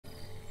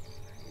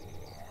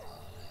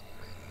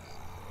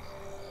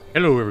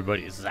Hello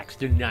everybody, it's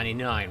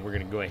Zack99. We're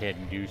gonna go ahead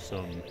and do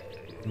some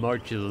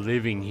March of the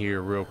Living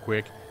here real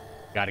quick.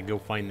 Gotta go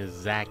find the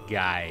Zack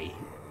guy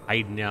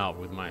hiding out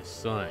with my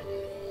son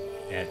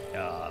at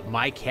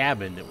my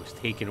cabin that was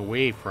taken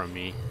away from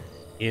me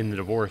in the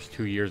divorce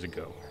 2 years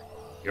ago.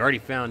 You already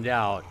found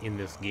out in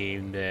this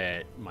game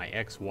that my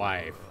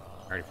ex-wife,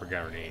 I already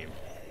forgot her name,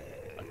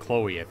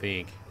 Chloe I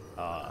think,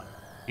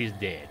 she's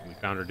dead. We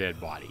found her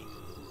dead body.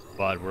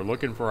 But we're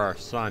looking for our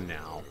son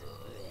now.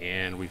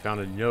 And we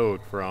found a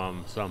note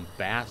from some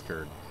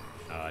bastard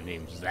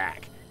named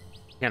Zack.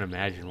 Can't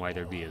imagine why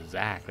there'd be a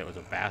Zack that was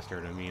a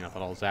bastard. I mean, I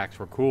thought all Zacks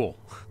were cool.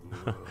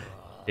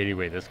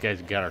 Anyway, this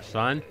guy's got our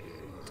son,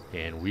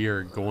 and we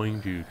are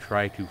going to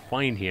try to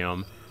find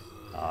him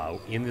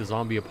in the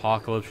zombie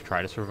apocalypse,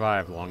 try to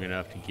survive long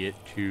enough to get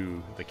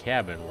to the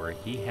cabin where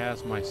he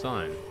has my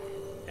son,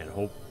 and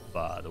hope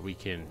that we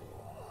can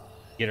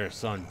get our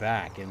son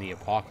back in the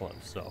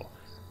apocalypse. So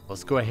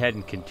let's go ahead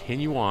and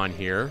continue on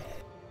here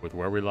with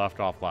where we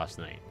left off last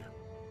night.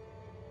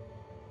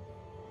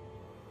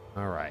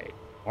 Alright,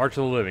 March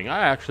of the Living. I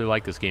actually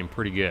like this game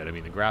pretty good. I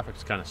mean, the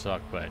graphics kind of suck,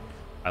 but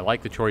I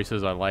like the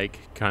choices. I like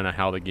kind of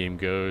how the game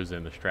goes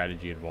and the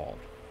strategy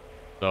involved.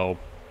 So,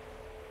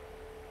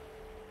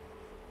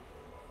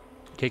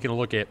 taking a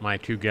look at my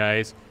two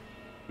guys,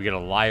 we got a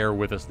liar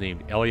with us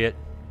named Elliot.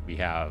 We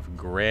have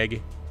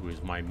Greg, who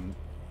is my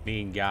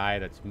main guy.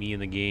 That's me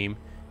in the game.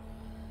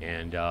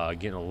 And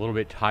getting a little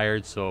bit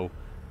tired, so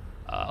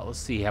let's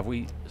see, have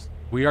we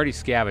already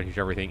scavenged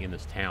everything in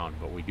this town,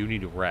 but we do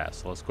need to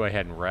rest. So let's go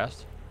ahead and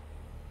rest.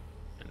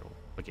 And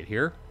look at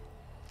here.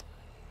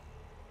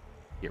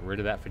 Get rid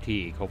of that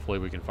fatigue. Hopefully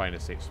we can find a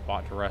safe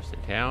spot to rest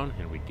in town,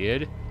 and we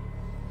did.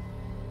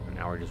 And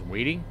now we're just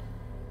waiting.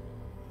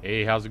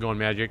 Hey, how's it going,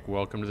 Magic?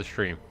 Welcome to the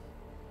stream.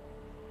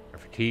 Our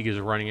fatigue is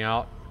running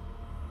out.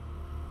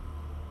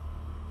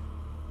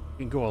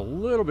 We can go a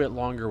little bit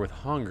longer with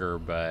hunger,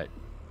 but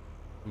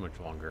too much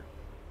longer.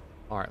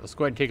 Alright, let's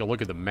go ahead and take a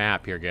look at the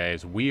map here,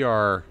 guys. We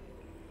are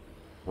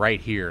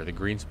right here. The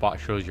green spot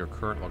shows your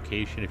current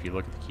location if you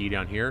look at the key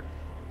down here.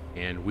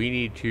 And we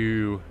need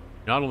to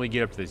not only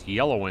get up to this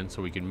yellow one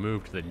so we can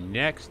move to the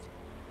next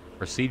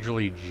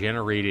procedurally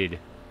generated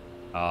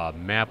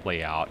map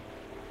layout,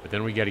 but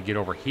then we got to get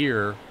over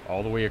here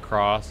all the way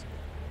across,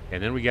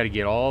 and then we got to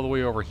get all the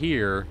way over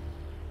here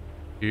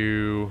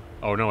to...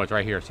 Oh, no, it's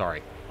right here,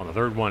 sorry. On the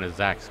third one is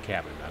Zack's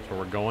cabin. That's where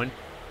we're going.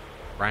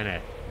 Trying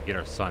to get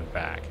our son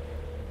back.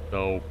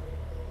 So, you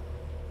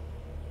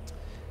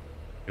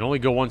can only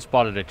go one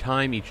spot at a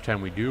time. Each time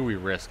we do, we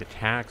risk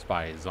attacks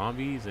by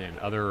zombies and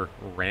other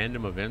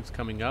random events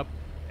coming up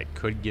that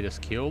could get us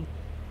killed.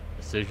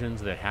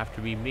 Decisions that have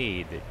to be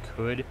made that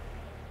could,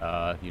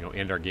 you know,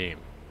 end our game.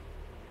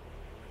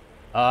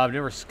 I've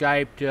never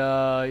Skyped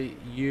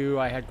you.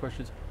 I had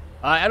questions.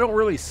 I don't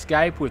really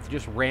Skype with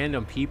just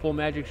random people,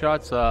 Magic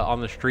Shots,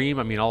 on the stream.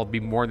 I mean, I'll be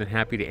more than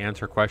happy to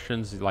answer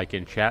questions like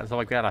in chat and stuff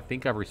like that. I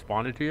think I've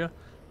responded to you.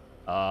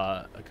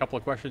 A couple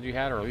of questions you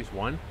had, or at least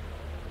one.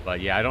 But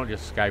yeah, I don't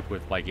just Skype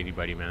with like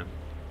anybody, man.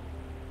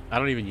 I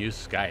don't even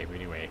use Skype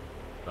anyway.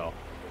 So,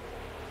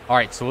 all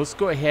right, so let's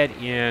go ahead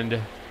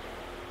and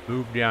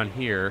move down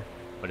here.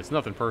 But it's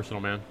nothing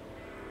personal, man.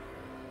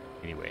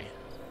 Anyway.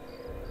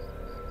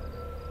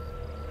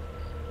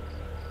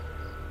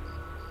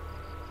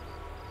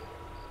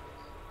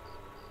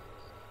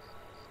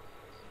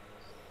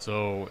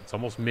 So it's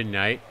almost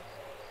midnight.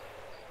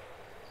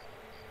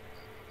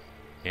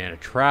 And a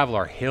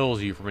traveler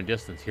hails you from a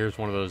distance. Here's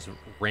one of those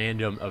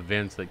random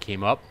events that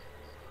came up.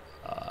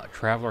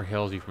 Traveler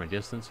hails you from a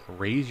distance.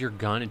 Raise your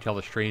gun and tell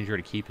the stranger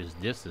to keep his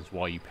distance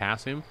while you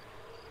pass him.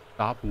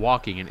 Stop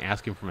walking and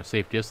ask him from a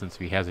safe distance if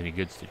he has any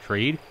goods to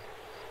trade.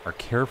 Or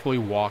carefully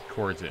walk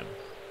towards him.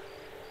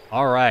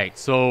 Alright,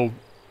 so...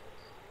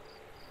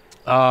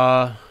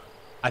 I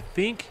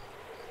think...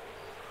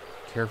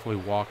 Carefully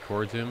walk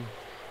towards him.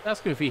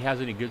 Ask him if he has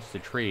any goods to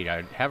trade.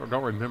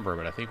 Don't remember,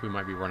 but I think we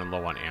might be running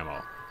low on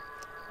ammo.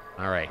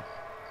 Alright.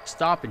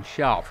 Stop and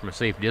shout from a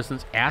safe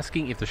distance,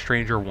 asking if the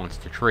stranger wants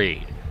to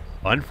trade.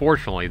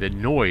 Unfortunately, the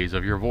noise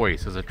of your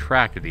voice has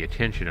attracted the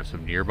attention of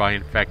some nearby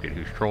infected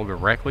who stroll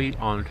directly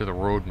onto the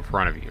road in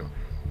front of you.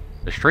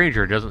 The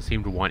stranger doesn't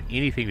seem to want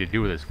anything to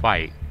do with this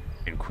fight,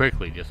 and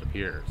quickly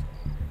disappears.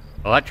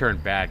 Well, that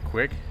turned bad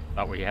quick.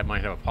 Thought we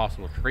might have a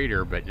possible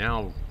trader, but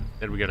now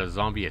instead we got a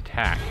zombie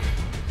attack.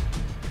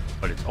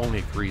 But it's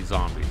only 3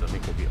 zombies. I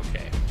think we'll be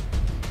okay.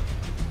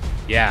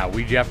 Yeah,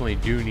 we definitely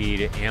do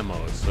need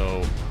ammo,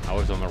 so I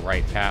was on the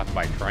right path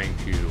by trying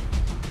to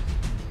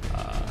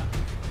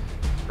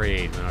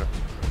trade. And I'm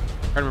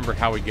trying to remember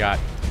how we got...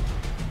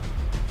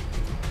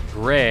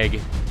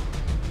 Greg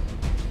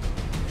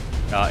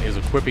is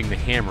equipping the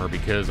hammer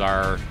because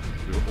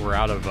we're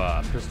out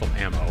of pistol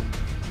ammo.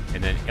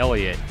 And then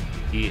Elliot,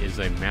 he is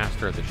a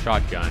master at the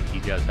shotgun.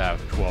 He does have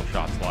 12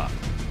 shots left.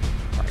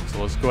 Alright,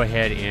 so let's go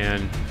ahead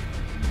and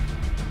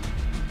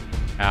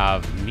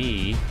have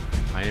me...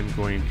 I'm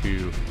going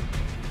to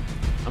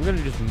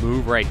just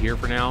move right here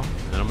for now,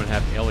 and then I'm going to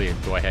have Elliot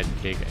go ahead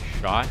and take a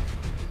shot.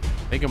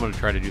 I think I'm going to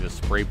try to do the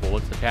spray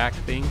bullets attack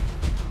thing.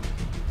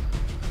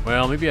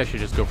 Well, maybe I should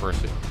just go for a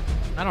single.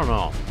 I don't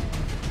know.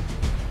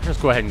 Let's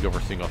go ahead and go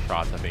for single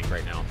shots, I think,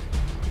 right now.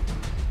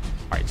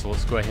 Alright, so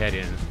let's go ahead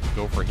and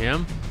go for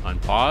him.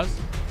 Unpause.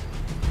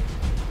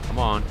 Come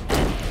on.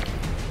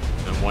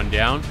 And 1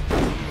 down.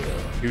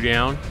 2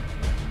 down.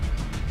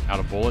 Out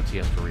of bullets, he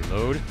has to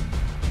reload.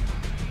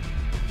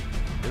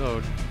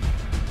 Reload.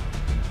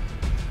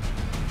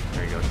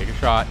 There you go, take a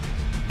shot.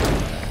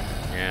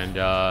 And,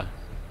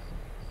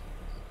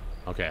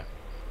 okay.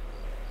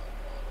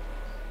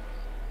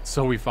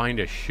 So we find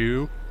a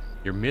shoe.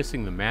 You're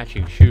missing the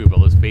matching shoe, but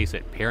let's face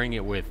it, pairing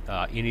it with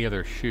any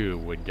other shoe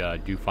would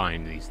do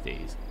fine these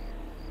days.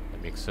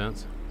 That makes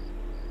sense.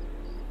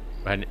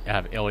 Go ahead and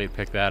have Elliot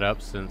pick that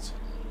up since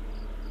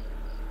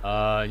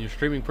you're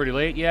streaming pretty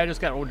late. Yeah, I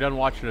just got done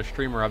watching a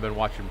streamer I've been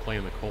watching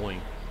playing the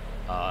Coaling.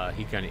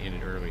 He kind of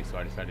ended early, so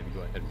I decided to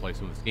go ahead and play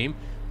some of this game.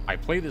 I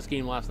played this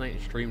game last night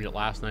and streamed it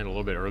last night a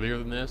little bit earlier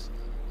than this,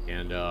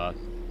 and I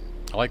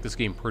like this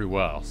game pretty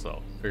well,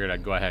 so figured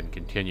I'd go ahead and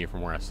continue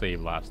from where I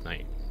saved last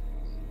night.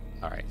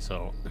 Alright,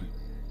 so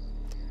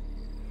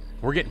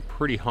we're getting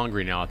pretty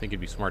hungry now. I think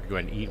it'd be smart to go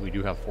ahead and eat. We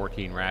do have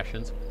 14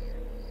 rations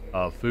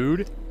of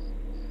food,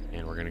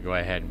 and we're going to go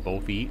ahead and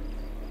both eat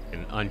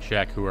and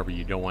uncheck whoever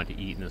you don't want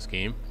to eat in this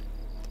game.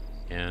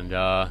 And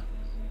so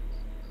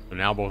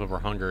now both of our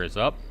hunger is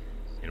up,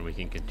 and we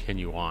can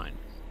continue on.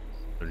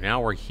 So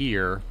now we're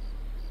here.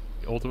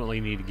 We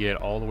ultimately need to get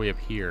all the way up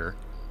here.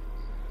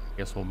 I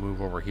guess we'll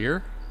move over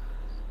here.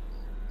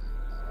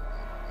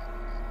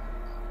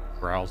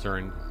 Browser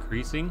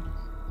increasing.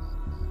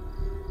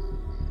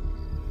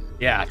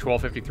 Yeah,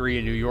 12:53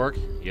 in New York.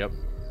 Yep,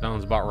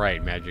 sounds about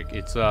right, Magic.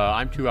 It's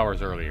I'm 2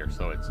 hours earlier,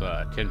 so it's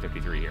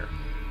 10:53 here.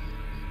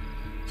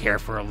 Care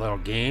for a little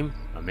game?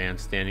 A man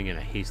standing in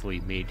a hastily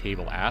made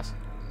table asked.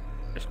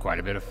 There's quite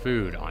a bit of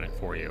food on it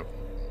for you.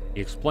 He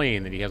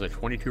explained that he has a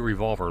 .22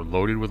 revolver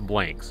loaded with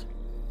blanks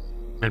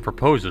and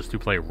proposes to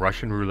play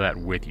Russian roulette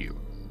with you.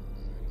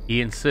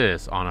 He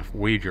insists on a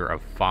wager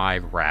of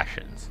 5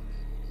 rations.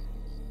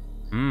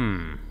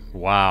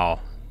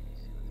 Wow.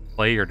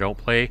 Play or don't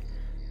play?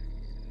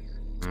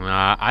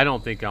 I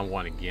don't think I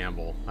want to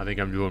gamble. I think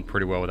I'm doing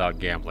pretty well without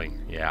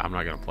gambling. Yeah, I'm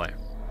not going to play.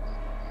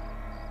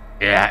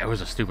 Yeah, it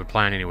was a stupid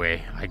plan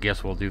anyway. I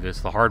guess we'll do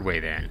this the hard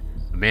way then.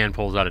 The man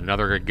pulls out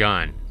another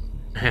gun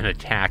and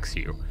attacks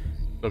you.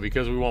 So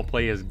because we won't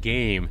play his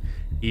game,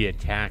 he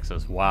attacks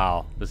us.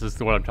 Wow. This is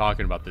what I'm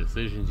talking about. The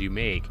decisions you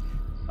make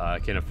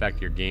can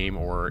affect your game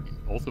or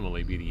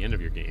ultimately be the end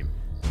of your game.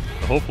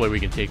 So hopefully we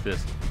can take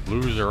this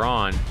loser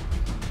on.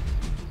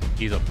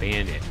 He's a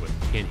bandit with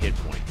 10 hit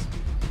points.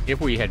 If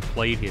we had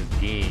played his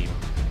game,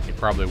 it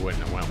probably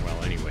wouldn't have went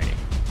well anyway.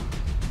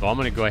 So I'm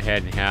going to go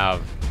ahead and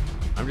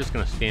I'm just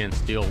going to stand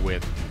still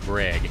with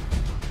Greg,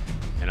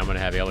 and I'm going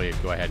to have Elliot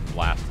go ahead and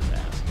blast his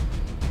ass.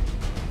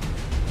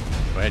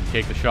 Go ahead and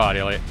take the shot,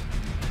 Elliot.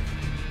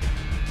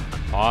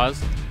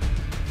 Pause.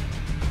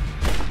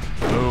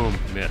 Boom.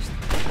 Missed.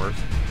 Worse.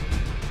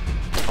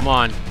 Come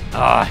on.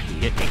 Ah, he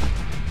hit me.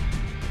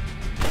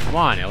 Come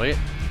on, Elliot.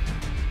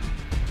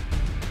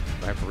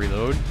 Do I have to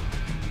reload?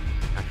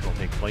 Action will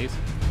take place.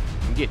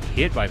 I'm getting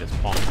hit by this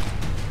punk.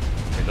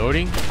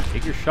 Reloading.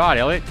 Take your shot,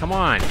 Elliot. Come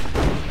on.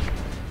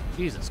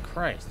 Jesus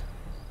Christ.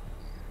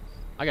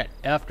 I got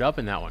effed up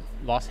in that one.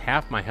 Lost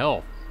half my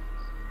health.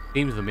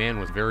 Seems the man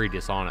was very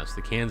dishonest.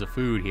 The cans of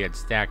food he had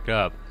stacked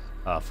up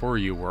for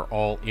you were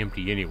all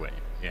empty anyway.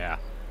 Yeah.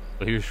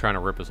 So he was trying to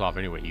rip us off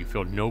anyway. You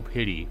feel no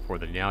pity for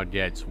the now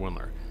dead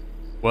swindler.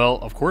 Well,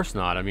 of course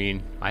not. I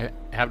mean, I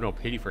have no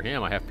pity for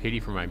him. I have pity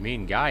for my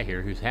main guy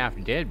here who's half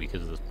dead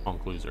because of this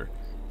punk loser.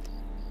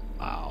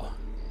 Wow.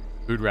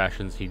 Food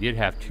rations. He did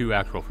have 2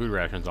 actual food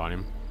rations on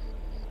him.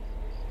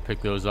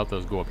 Pick those up.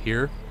 Those go up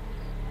here.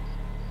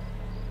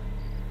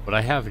 But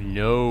I have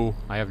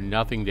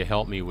nothing to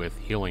help me with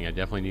healing. I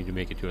definitely need to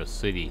make it to a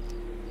city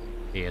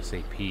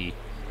ASAP.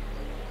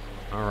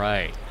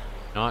 Alright.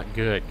 Not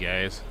good,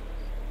 guys.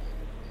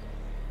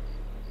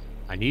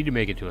 I need to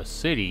make it to a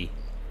city.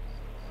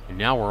 And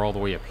now we're all the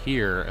way up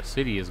here. A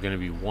city is going to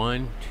be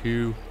 1,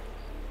 2,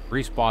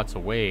 3 spots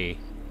away.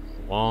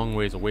 A long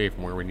ways away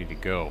from where we need to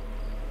go.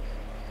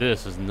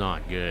 This is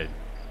not good.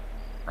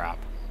 Crap.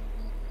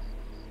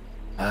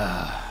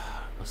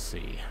 Let's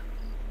see.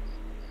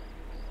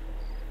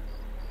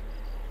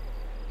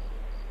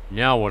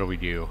 Now what do we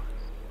do?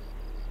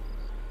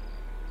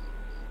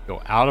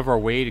 Go out of our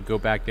way to go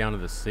back down to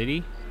the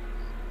city?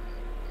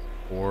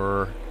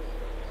 Or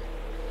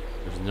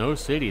there's no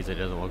cities, it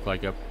doesn't look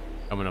like,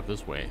 coming up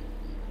this way.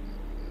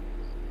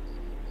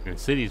 And the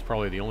city is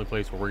probably the only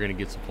place where we're going to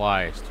get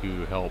supplies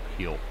to help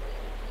heal.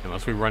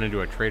 Unless we run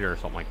into a trader or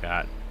something like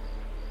that.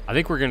 I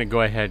think we're going to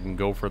go ahead and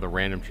go for the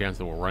random chance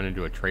that we'll run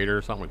into a trader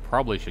or something. We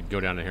probably should go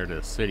down here to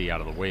the city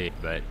out of the way,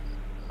 but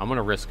I'm going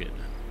to risk it.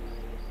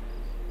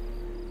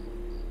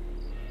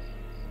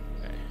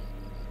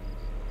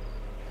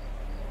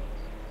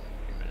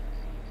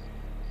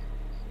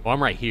 Well,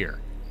 I'm right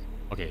here.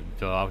 Okay,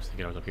 so I was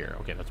thinking I was up here.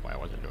 Okay, that's why I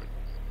wasn't doing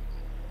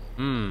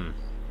it.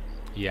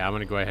 Yeah, I'm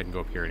going to go ahead and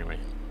go up here anyway.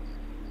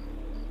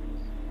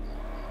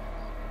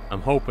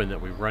 I'm hoping that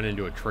we run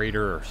into a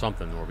trader or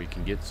something where we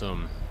can get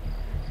some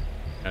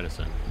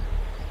medicine.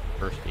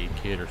 First aid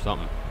kit or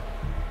something.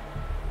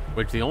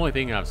 Which the only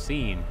thing I've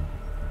seen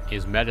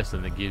is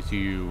medicine that gives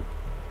you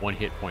 1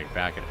 hit point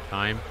back at a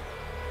time.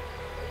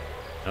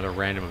 Another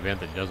random event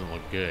that doesn't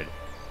look good.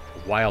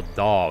 A wild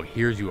dog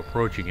hears you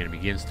approaching and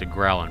begins to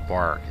growl and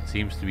bark. It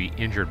seems to be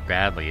injured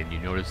badly, and you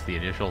notice the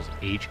initials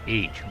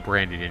HH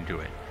branded into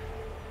it.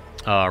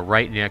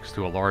 Right next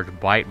to a large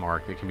bite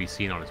mark that can be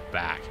seen on its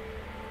back.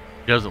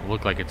 It doesn't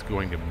look like it's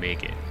going to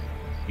make it.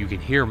 You can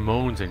hear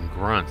moans and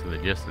grunts in the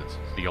distance,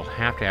 so you'll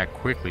have to act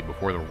quickly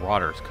before the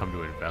rotters come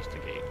to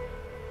investigate.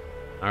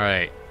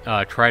 Alright,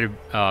 try to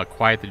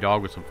quiet the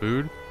dog with some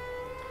food,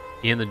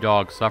 end the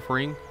dog's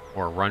suffering,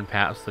 or run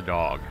past the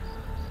dog.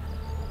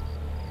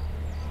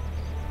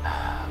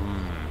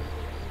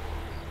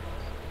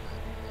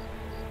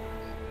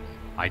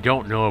 I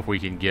don't know if we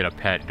can get a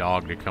pet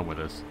dog to come with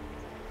us.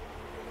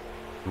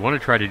 We want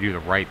to try to do the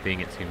right thing,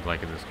 it seems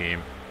like, in this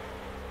game.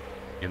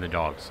 End the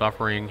dog's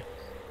suffering,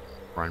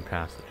 run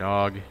past the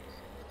dog.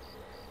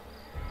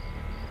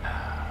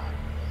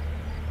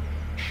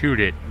 Shoot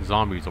it,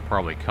 zombies will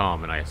probably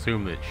come, and I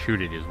assume that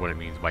shoot it is what it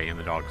means by end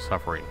the dog's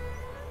suffering.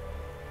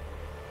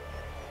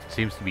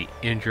 Seems to be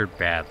injured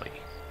badly.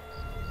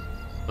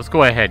 Let's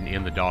go ahead and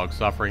end the dog's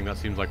suffering. That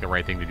seems like the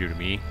right thing to do to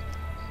me.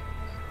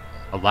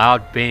 A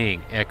loud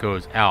bang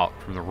echoes out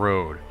from the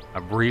road. A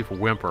brief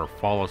whimper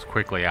follows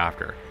quickly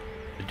after.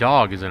 The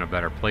dog is in a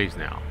better place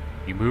now.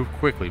 You move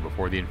quickly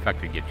before the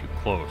infected get too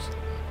close.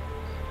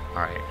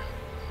 Alright.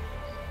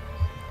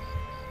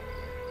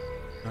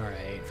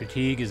 Alright,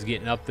 fatigue is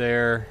getting up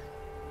there.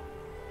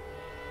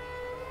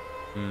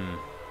 Go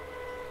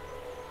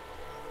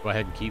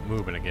ahead and keep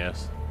moving, I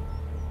guess.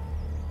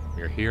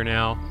 We're here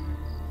now.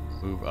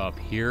 Move up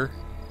here.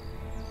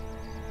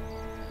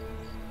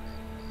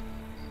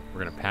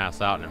 We're going to pass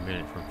out in a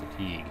minute from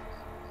fatigue.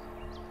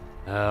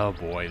 Oh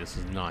boy, this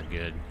is not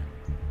good.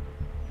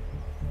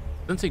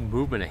 Sensing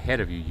movement ahead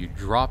of you, you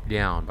drop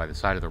down by the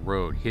side of the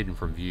road, hidden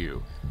from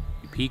view.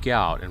 You peek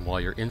out, and while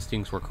your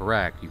instincts were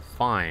correct,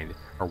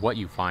 what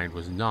you find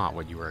was not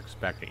what you were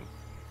expecting.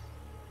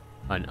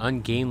 An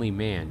ungainly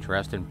man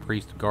dressed in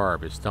priest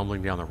garb is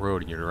stumbling down the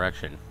road in your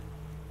direction.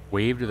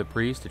 Wave to the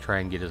priest to try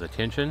and get his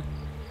attention.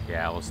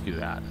 Yeah, let's do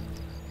that.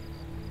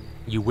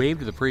 You wave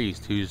to the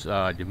priest, whose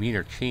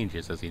demeanor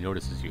changes as he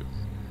notices you.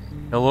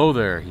 "Hello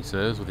there," he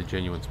says with a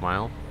genuine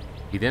smile.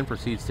 He then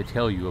proceeds to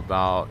tell you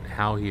about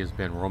how he has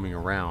been roaming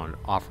around,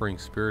 offering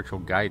spiritual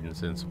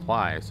guidance and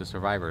supplies to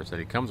survivors that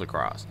he comes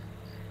across.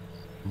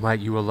 "Might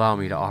you allow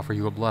me to offer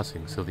you a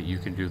blessing so that you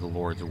can do the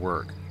Lord's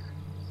work?"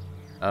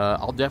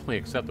 I'll definitely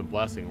accept the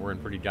blessing. We're in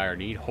pretty dire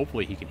need.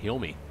 Hopefully he can heal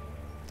me.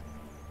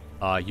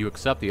 You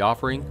accept the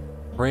offering.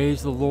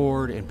 "Praise the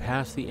Lord and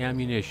pass the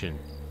ammunition,"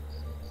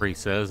 the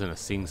priest says in a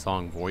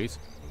sing-song voice,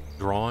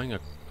 drawing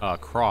a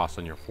cross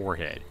on your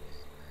forehead.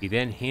 He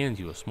then hands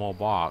you a small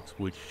box,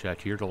 which, to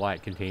your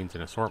delight, contains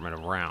an assortment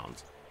of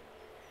rounds.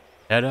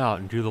 "Head out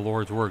and do the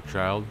Lord's work,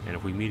 child, and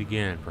if we meet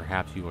again,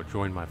 perhaps you will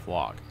join my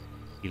flock."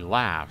 He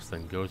laughs,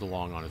 then goes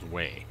along on his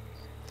way.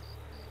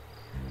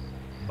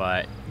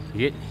 But he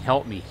didn't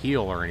help me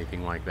heal or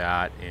anything like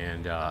that,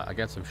 and I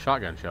got some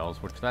shotgun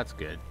shells, which that's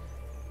good.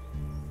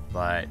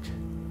 But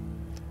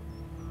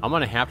I'm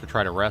going to have to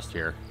try to rest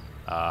here.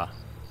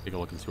 Take a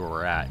look and see where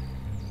we're at.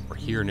 We're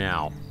here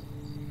now.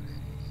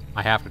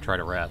 I have to try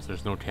to rest.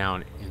 There's no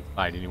town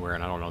inside anywhere,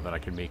 and I don't know that I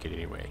can make it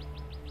anyway.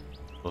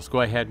 Let's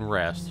go ahead and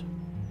rest.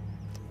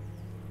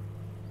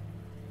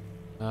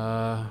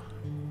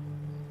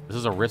 This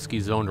is a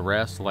risky zone to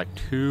rest. Select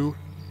who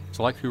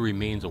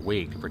remains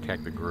awake to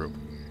protect the group.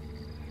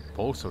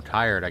 Both so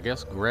tired. I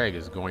guess Greg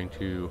is going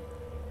to...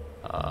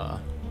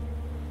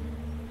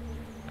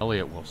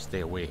 Elliot will stay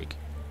awake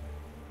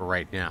for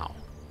right now.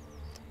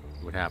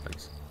 See what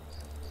happens.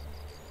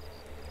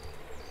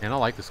 And I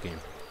like this game.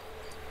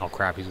 Oh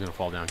crap, he's gonna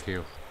fall down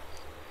too.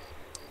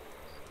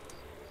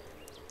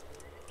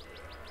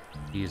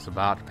 He's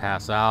about to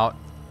pass out.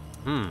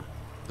 This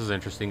is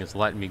interesting. It's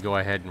letting me go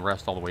ahead and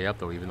rest all the way up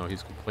though, even though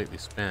he's completely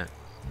spent.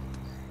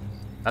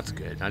 That's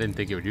good. I didn't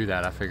think it would do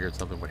that. I figured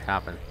something would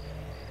happen.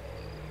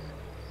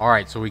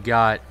 Alright, so we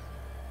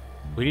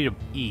need to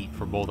eat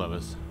for both of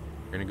us.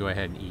 We're gonna go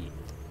ahead and eat.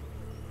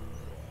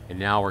 And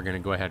now we're gonna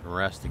go ahead and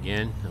rest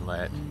again and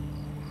let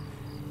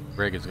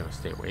Greg is gonna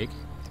stay awake.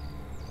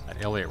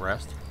 Let Elliot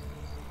rest.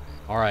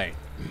 Alright.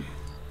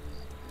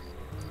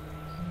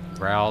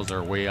 Growls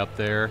are way up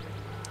there.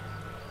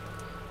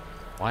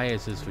 Why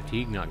is his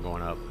fatigue not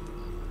going up?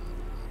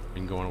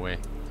 And going away.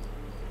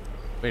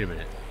 Wait a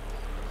minute.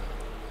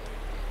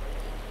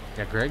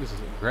 Yeah, Greg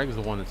is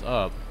the one that's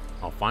up.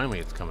 Oh, finally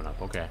it's coming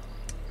up. Okay.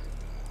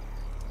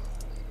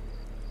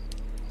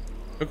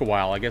 Took a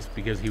while, I guess,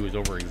 because he was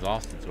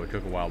overexhausted, so it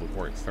took a while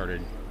before it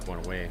started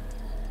going away.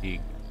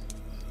 Fatigue.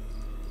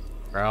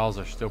 Growls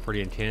are still pretty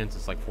intense.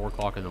 It's like 4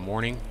 o'clock in the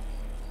morning.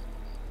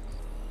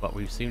 But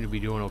we seem to be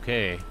doing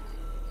okay.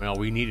 Well,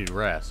 we needed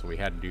rest, so we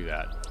had to do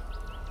that.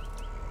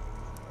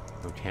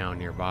 No town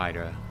nearby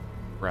to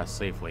rest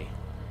safely.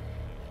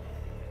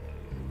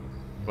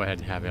 Go ahead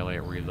and have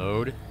Elliot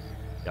reload.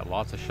 Got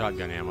lots of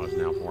shotgun ammos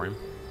now for him.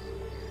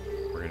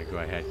 We're going to go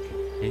ahead and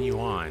continue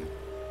on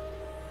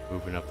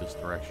moving up this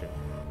direction.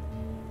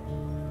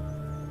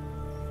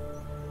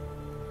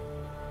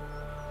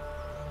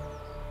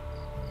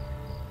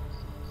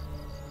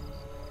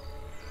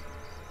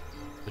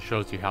 It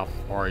shows you how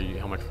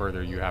much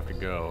further you have to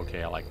go.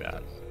 Okay, I like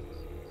that.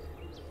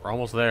 We're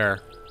almost there.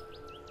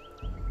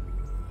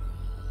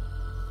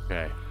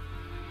 Okay.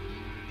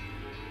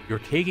 You're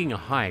taking a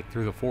hike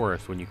through the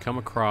forest when you come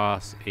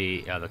across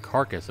the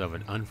carcass of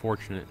an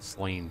unfortunate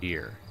slain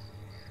deer.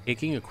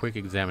 Taking a quick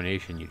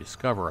examination, you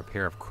discover a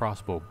pair of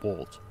crossbow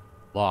bolts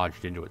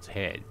lodged into its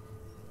head.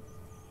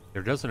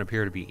 There doesn't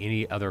appear to be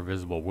any other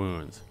visible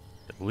wounds,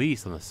 at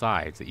least on the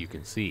sides that you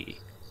can see.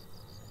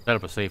 Set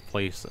up a safe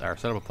place, or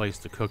set up a place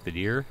to cook the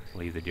deer.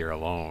 Leave the deer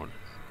alone.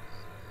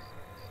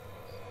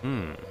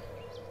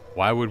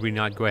 Why would we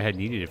not go ahead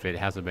and eat it if it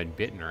hasn't been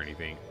bitten or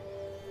anything?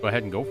 Go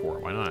ahead and go for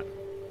it. Why not?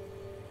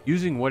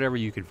 Using whatever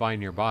you can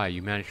find nearby,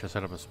 you manage to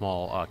set up a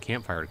small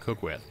campfire to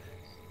cook with.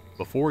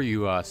 Before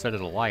you set it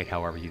alight,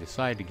 however, you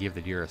decide to give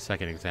the deer a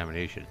second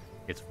examination.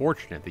 It's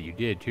fortunate that you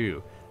did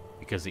too,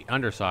 because the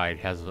underside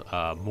has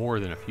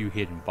more than a few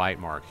hidden bite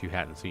marks you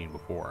hadn't seen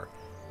before.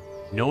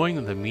 Knowing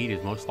that the meat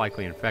is most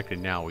likely infected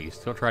now, will you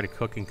still try to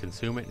cook and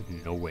consume it?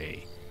 No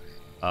way.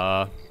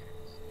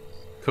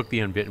 Cook the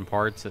unbitten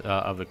parts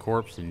of the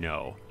corpse?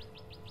 No.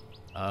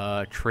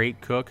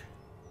 Trait cook?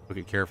 Cook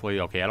it carefully.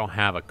 Okay, I don't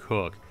have a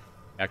cook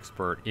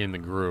expert in the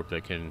group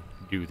that can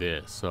do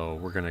this, so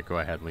we're going to go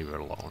ahead and leave it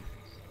alone.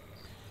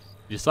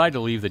 You decide to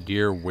leave the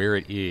deer where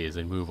it is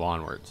and move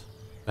onwards.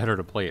 Better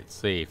to play it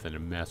safe than to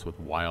mess with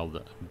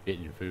wild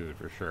bitten food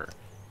for sure.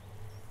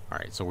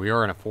 Alright, so we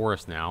are in a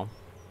forest now.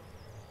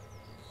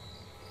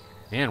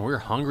 Man, we're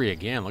hungry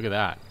again. Look at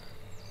that.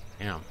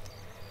 Damn.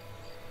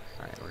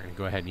 Alright, we're going to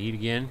go ahead and eat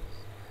again.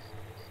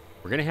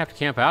 We're going to have to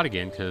camp out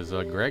again because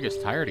Greg is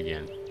tired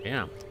again.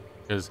 Damn.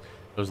 Because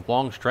those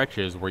long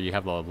stretches where you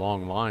have the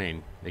long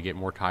line, they get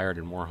more tired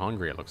and more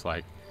hungry, it looks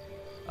like.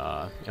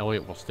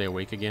 Elliot will stay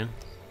awake again.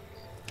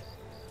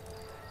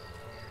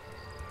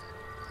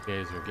 You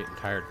guys are getting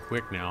tired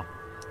quick now.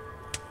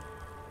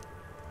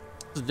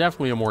 This is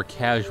definitely a more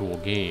casual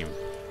game,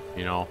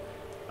 you know.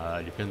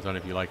 It depends on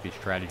if you like these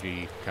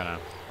strategy, kind of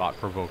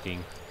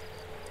thought-provoking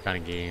kind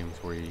of games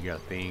where you gotta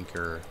think,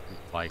 or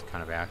like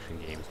kind of action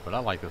games. But I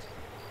like this.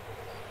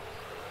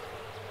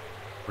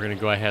 We're gonna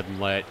go ahead and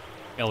let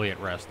Elliot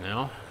rest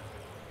now.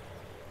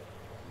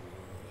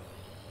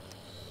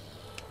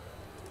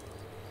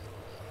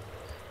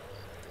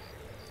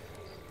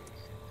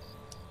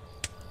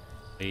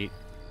 Eight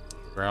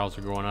growls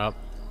are going up.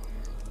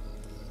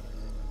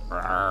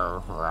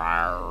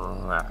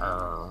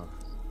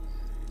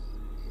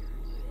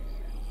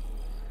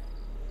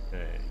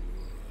 Okay.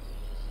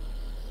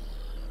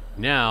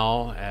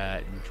 Now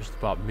at just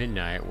about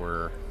midnight,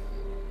 we're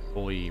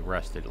fully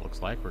rested. It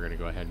looks like we're gonna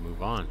go ahead and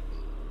move on.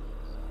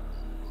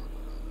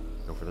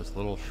 Go for this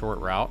little short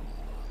route,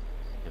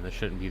 and this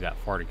shouldn't be that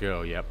far to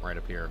go. Yep, right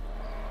up here.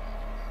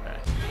 Okay.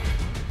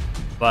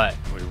 But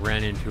we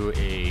ran into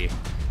a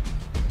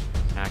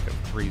pack of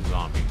 3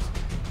 zombies.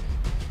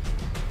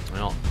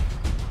 Well,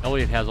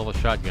 Elliot has all the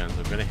shotguns.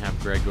 I'm gonna have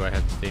Greg go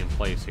ahead and stay in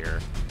place here,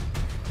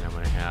 and I'm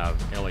gonna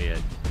have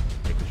Elliot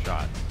take the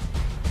shot.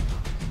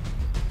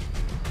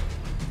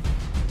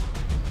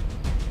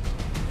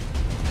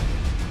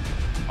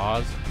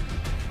 Pause.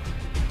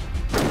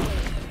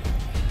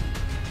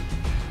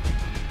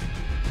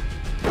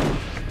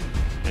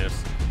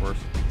 Miss, of course.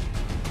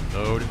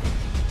 Load.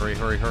 Hurry,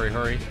 hurry, hurry,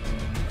 hurry.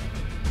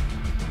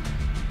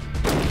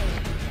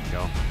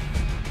 Go.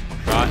 One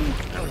shot.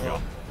 There we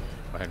go.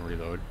 Go ahead and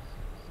reload.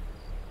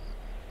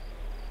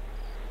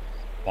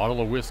 Bottle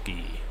of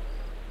whiskey.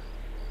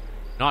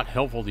 Not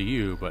helpful to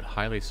you, but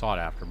highly sought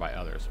after by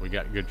others. We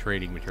got good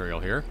trading material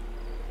here.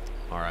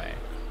 Alright.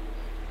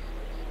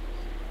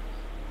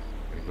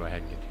 I'm going to go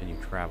ahead and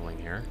continue traveling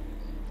here.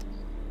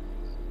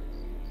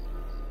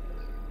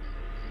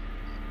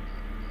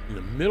 In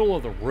the middle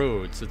of the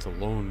road sits a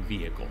lone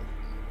vehicle.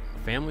 A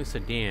family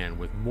sedan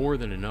with more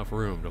than enough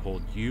room to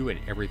hold you and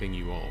everything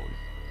you own.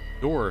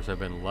 Doors have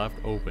been left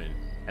open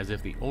as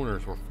if the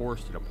owners were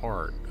forced to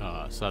depart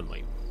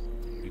suddenly.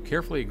 You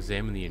carefully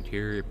examine the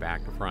interior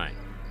back to front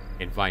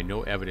and find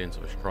no evidence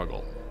of a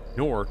struggle,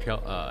 nor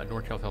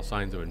telltale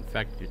signs of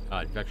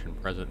infection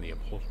present in the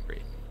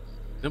upholstery.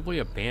 Simply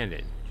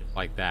abandoned, just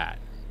like that.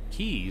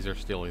 Keys are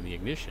still in the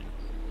ignition.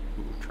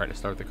 Ooh, try to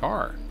start the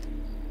car.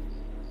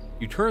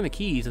 You turn the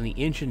keys and the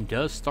engine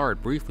does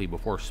start briefly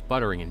before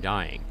sputtering and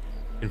dying.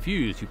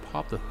 Confused, you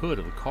pop the hood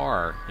of the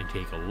car and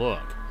take a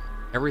look.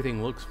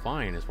 Everything looks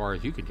fine as far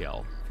as you can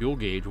tell. Fuel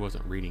gauge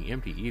wasn't reading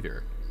empty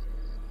either.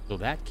 So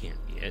that can't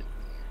be it.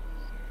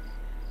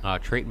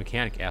 Trait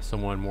mechanic, ask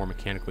someone more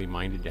mechanically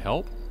minded to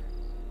help,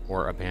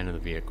 or abandon the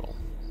vehicle.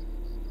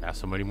 Ask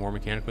somebody more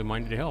mechanically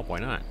minded to help, why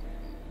not?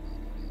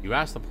 You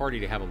ask the party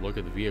to have a look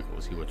at the vehicle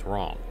to see what's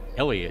wrong.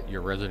 Elliot,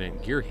 your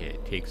resident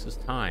gearhead, takes his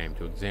time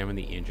to examine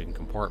the engine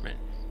compartment.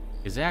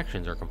 His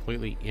actions are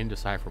completely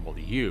indecipherable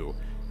to you,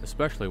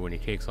 especially when he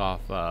takes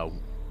off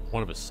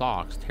one of his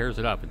socks, tears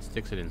it up, and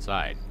sticks it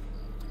inside.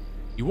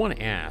 You want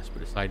to ask, but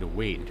decide to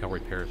wait until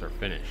repairs are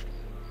finished.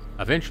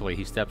 Eventually,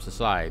 he steps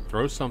aside,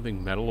 throws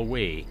something metal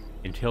away,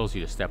 and tells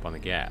you to step on the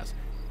gas.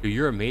 To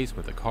your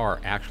amazement, the car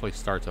actually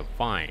starts up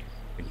fine,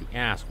 and you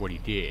ask what he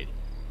did.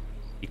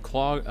 He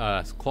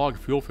clogged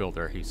fuel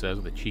filter, he says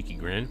with a cheeky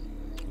grin,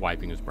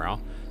 wiping his brow.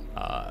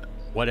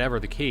 Whatever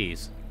the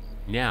case,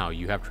 now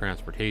you have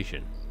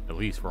transportation, at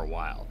least for a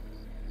while.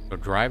 So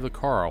drive the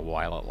car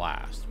while it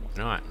lasts.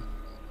 Why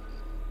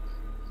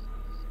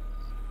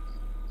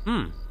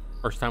not?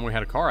 First time we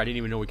had a car, I didn't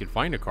even know we could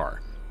find a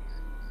car.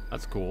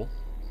 That's cool.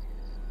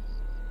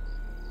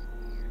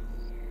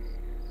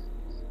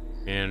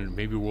 And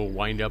maybe we'll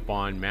wind up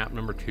on map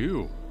number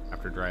 2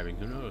 after driving.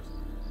 Who knows?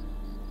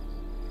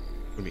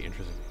 It's going to be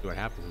interesting to see what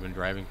happens. We've been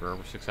driving for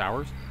over 6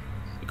 hours.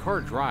 The car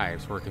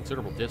drives for a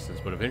considerable distance,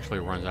 but eventually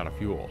runs out of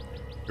fuel.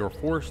 You're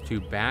forced to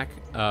go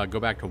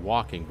back to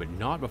walking, but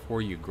not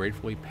before you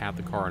gratefully pat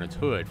the car on its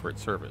hood for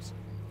its service.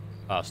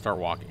 Start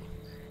walking.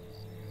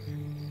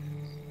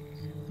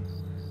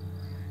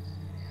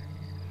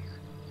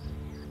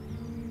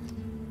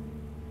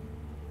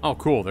 Oh,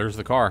 cool. There's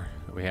the car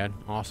that we had.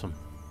 Awesome.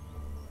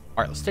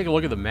 All right, let's take a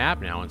look at the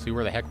map now and see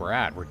where the heck we're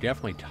at. We're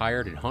definitely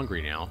tired and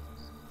hungry now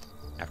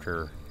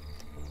after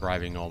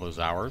driving all those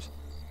hours.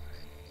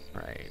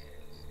 All right.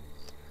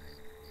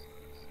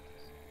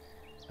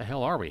 The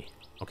hell are we?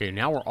 Okay,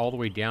 now we're all the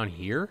way down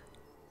here.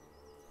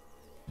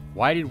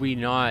 Why did we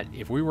not,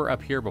 if we were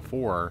up here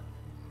before,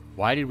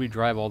 why did we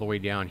drive all the way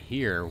down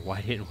here?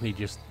 Why didn't we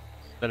just,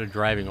 instead of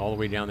driving all the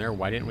way down there,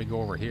 why didn't we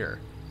go over here?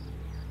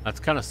 That's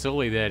kind of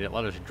silly that it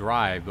let us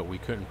drive, but we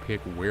couldn't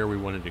pick where we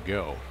wanted to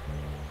go.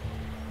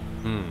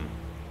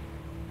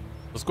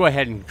 Let's go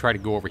ahead and try to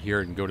go over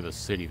here and go to the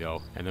city,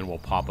 though. And then we'll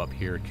pop up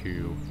here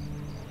to...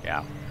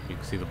 Yeah, you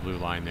can see the blue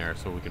line there,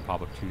 so we can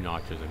pop up 2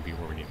 notches and be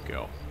where we need to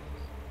go.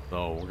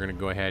 So we're going to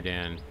go ahead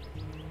and...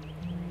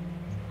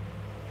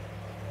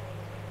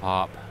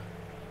 pop.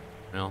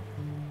 Well,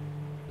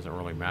 doesn't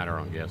really matter,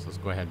 I guess. Let's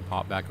go ahead and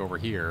pop back over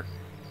here.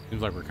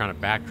 Seems like we're kind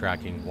of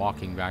backtracking,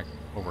 walking back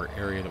over an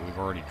area that we've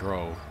already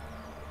drove.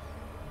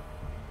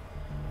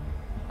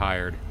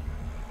 Tired.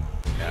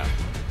 Yeah.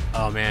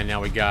 Oh man, now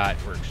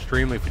we're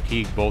extremely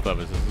fatigued, both of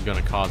us. This is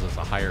going to cause us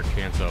a higher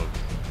chance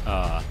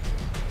of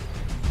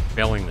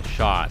failing the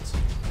shots.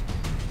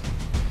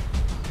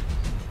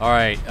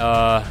 Alright,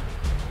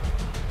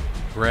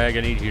 Greg,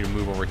 I need you to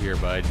move over here,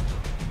 bud.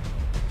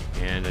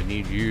 And I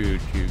need you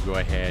to go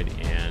ahead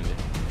and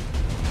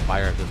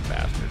fire at this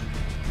bastard.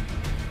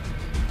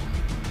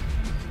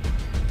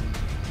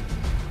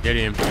 Get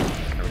him.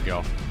 There we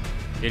go.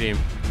 Get him.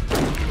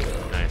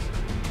 Nice.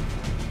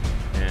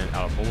 And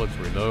out of bullets,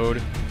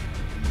 reload.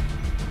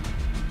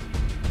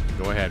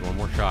 Go ahead, one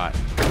more shot.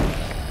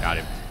 Got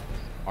him.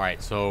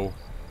 Alright, so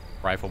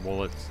rifle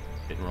bullets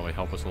didn't really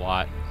help us a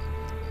lot.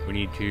 We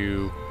need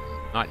to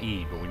not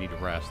eat, but we need to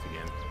rest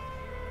again.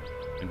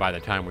 And by the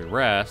time we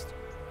rest,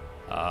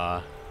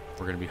 we're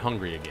going to be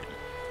hungry again.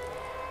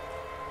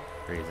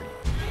 Crazy.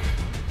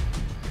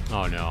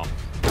 Oh no.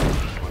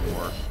 One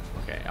more.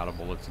 Okay, out of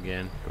bullets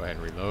again. Go ahead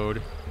and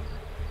reload.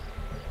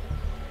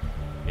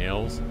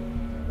 Nails.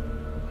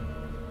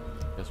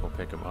 Guess we'll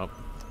pick them up.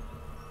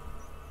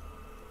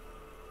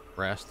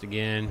 Rest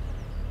again.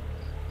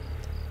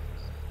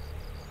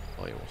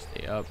 Hopefully we'll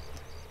stay up.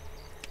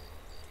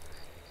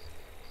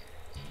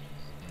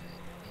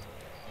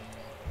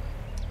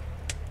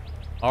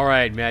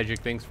 Alright, Magic.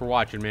 Thanks for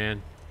watching,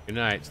 man. Good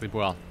night. Sleep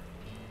well.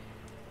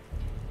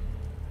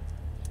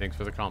 Thanks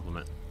for the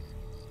compliment.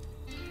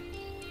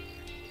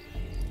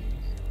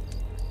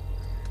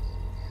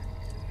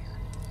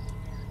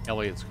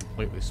 Elliot's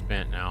completely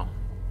spent now.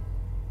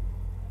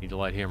 Need to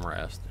let him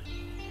rest.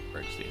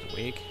 Greg stays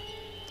awake.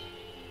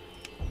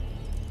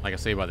 Like I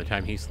say, by the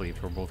time he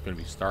sleeps, we're both going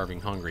to be starving,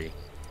 hungry.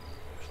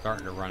 We're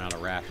starting to run out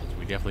of rations.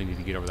 We definitely need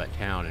to get over that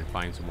town and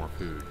find some more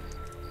food.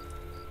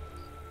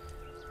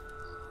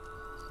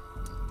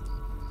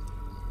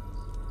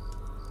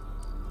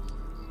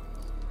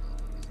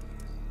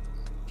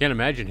 Can't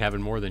imagine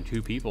having more than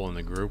 2 people in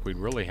the group. We'd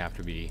really have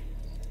to be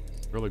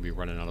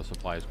running out of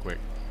supplies quick.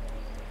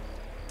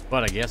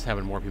 But I guess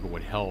having more people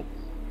would help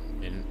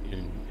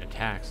in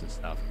attacks and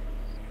stuff.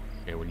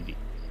 Okay, we need to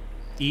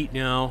eat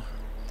now.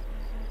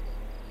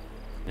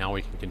 Now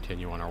we can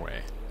continue on our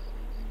way.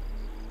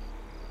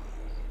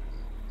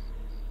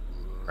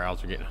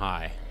 Crowds are getting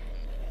high.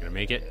 Gonna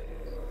make it?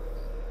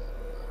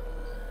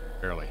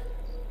 Barely.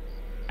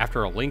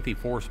 After a lengthy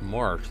forced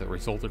march that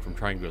resulted from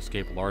trying to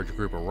escape a large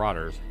group of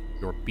rotters,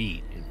 you're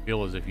beat and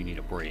feel as if you need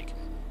a break.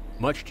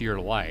 Much to your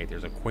delight,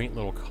 there's a quaint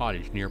little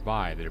cottage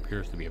nearby that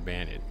appears to be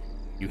abandoned.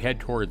 You head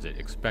towards it,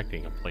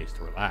 expecting a place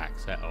to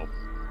relax. Uh-oh.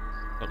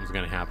 Something's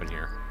gonna happen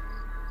here.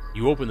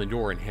 You open the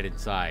door and head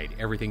inside.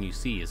 Everything you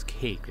see is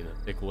caked in a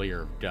thick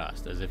layer of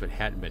dust, as if it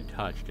hadn't been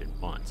touched in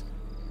months.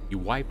 You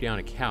wipe down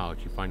a couch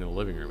you find in the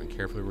living room and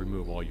carefully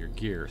remove all your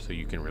gear so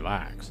you can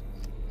relax.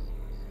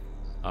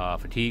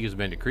 Fatigue has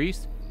been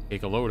decreased.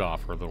 Take a load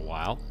off for a little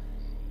while.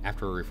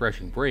 After a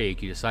refreshing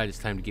break, you decide it's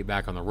time to get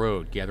back on the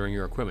road. Gathering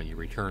your equipment, you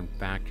return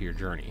back to your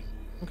journey.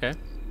 Okay.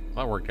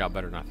 Well, that worked out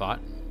better than I thought.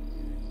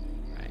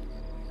 Alright.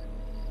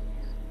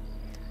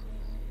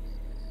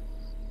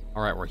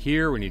 Alright, we're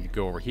here. We need to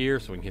go over here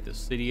so we can hit the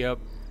city up.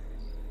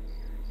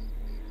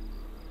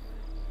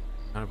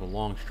 Kind of a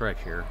long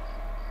stretch here.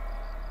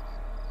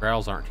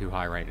 Rails aren't too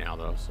high right now,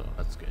 though, so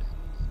that's good.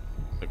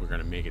 Looks like we're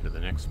going to make it to the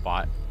next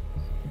spot.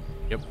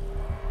 Yep.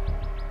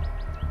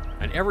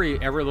 And every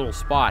little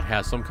spot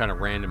has some kind of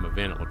random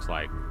event, it looks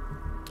like.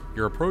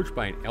 You're approached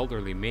by an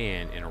elderly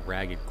man in a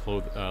ragged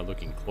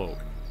looking cloak.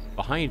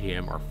 Behind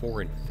him are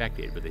 4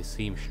 infected, but they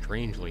seem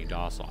strangely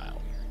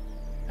docile.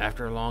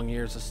 After long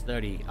years of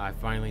study, I've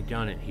finally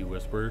done it, he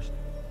whispers.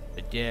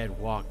 The dead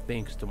walk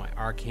thanks to my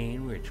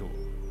arcane ritual.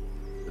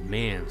 The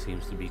man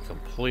seems to be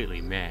completely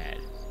mad,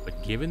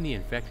 but given the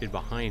infected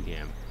behind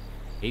him,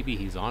 maybe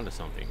he's onto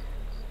something.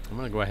 I'm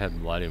gonna go ahead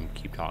and let him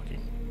keep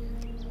talking.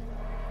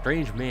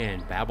 Strange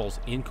man babbles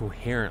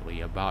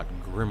incoherently about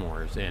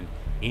grimoires and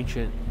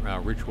ancient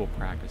ritual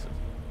practices.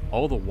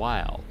 All the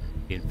while,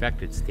 the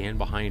infected stand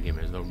behind him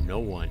as though no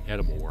one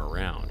edible were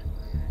around.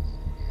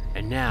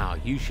 And now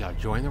you shall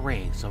join the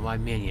ranks of my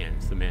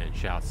minions, the man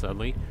shouts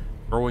suddenly,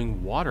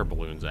 throwing water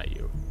balloons at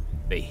you.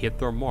 They hit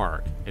their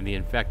mark, and the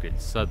infected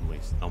suddenly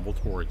stumble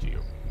towards you.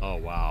 Oh,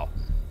 wow.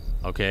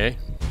 Okay.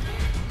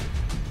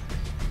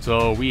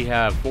 So we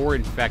have 4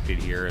 infected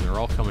here, and they're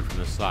all coming from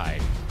the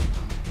side.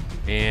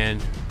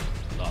 And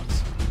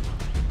sucks.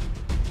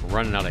 We're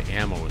running out of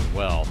ammo as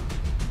well.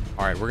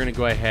 Alright, we're going to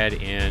go ahead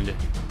and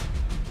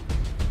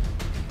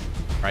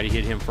try to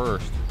hit him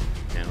first.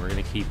 And we're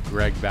going to keep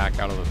Greg back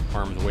out of the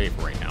harm's way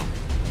for right now.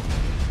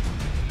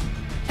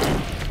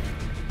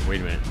 Wait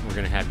a minute. We're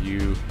going to have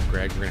you,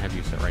 Greg, we're going to have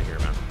you sit right here,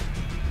 man.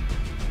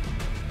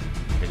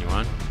 Continue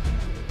on.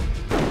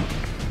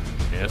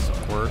 Yes,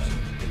 of course.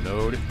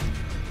 Load.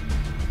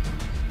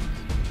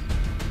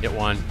 Hit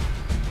one.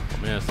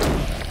 Miss.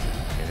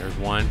 Okay, there's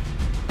one.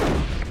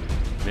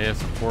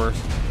 Miss, of course.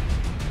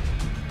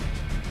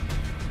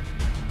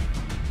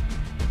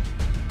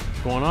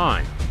 What's going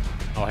on?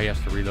 Oh, he has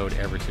to reload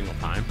every single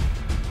time.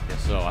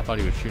 Guess so. I thought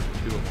he was shooting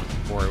 2 at once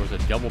before. It was a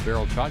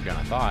double-barreled shotgun,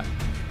 I thought.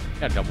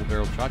 Yeah,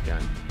 double-barreled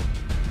shotgun.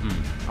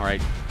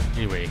 Alright.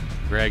 Anyway,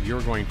 Greg,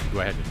 you're going to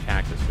go ahead and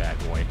attack this bad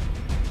boy.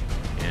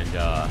 And,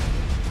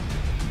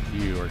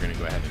 you are going to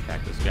go ahead and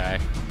attack this guy.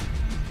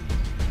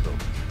 So,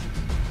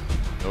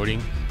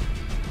 loading.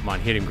 Come on,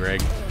 hit him,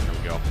 Greg. There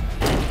we go.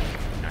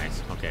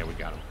 Nice. Okay, we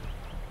got him.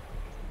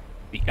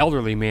 The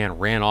elderly man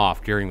ran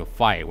off during the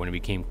fight when it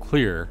became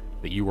clear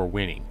that you were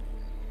winning.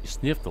 You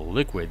sniffed the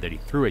liquid that he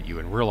threw at you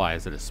and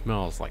realized that it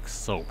smells like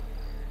soap.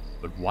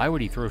 But why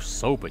would he throw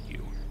soap at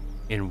you?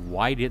 And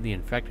why did the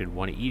infected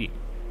want to eat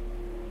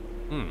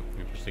him?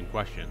 Interesting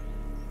question.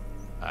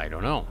 I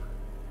don't know.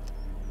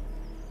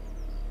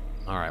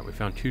 Alright, we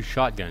found 2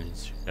 shotgun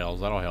shells.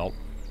 That'll help.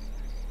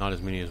 Not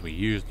as many as we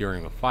used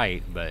during the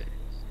fight, but...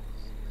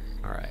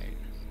 Alright.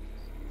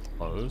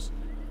 Close.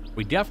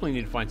 We definitely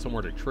need to find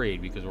somewhere to trade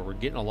because we're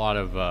getting a lot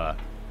of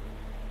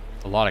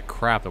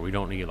crap that we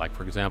don't need. Like,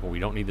 for example, we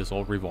don't need this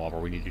old revolver.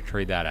 We need to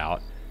trade that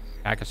out.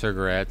 Pack of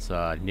cigarettes.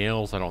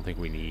 Nails I don't think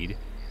we need.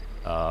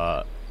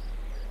 Bottle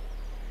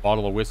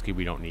of whiskey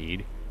we don't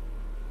need.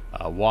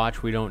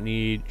 Watch we don't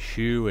need.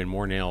 Shoe and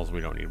more nails we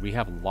don't need. We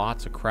have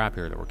lots of crap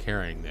here that we're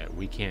carrying that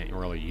we can't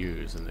really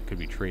use and that could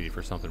be traded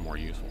for something more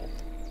useful.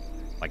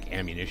 Like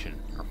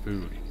ammunition or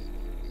food.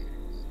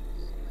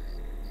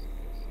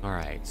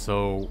 Alright,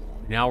 so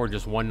now we're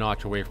just 1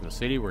 notch away from the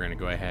city. We're going to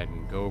go ahead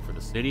and go for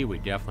the city. We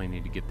definitely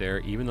need to get there.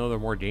 Even though they're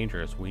more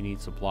dangerous, we need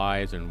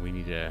supplies and we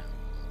need a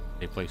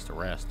place to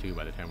rest too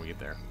by the time we get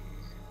there.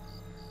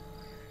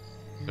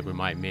 So we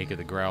might make it.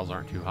 The growls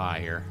aren't too high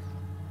here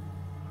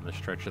on the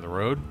stretch of the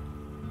road.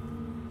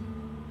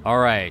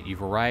 Alright,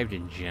 you've arrived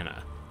in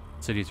Jenna.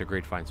 Cities are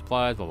great to find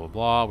supplies, blah, blah,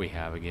 blah. We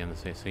have, again,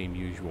 the same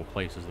usual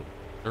places that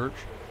we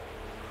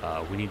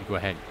search. We need to go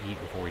ahead and eat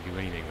before we do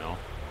anything, though.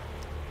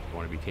 We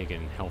want to be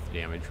taking health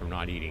damage from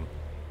not eating.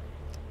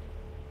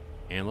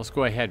 And let's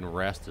go ahead and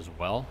rest as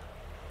well.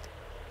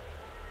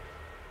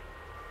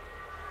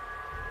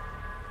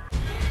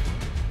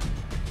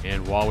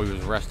 And while we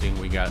was resting,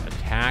 we got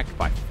attacked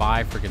by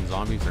 5 freaking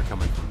zombies. They're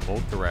coming from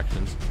both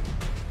directions.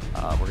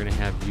 We're going to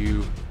have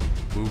you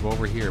move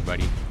over here,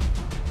 buddy.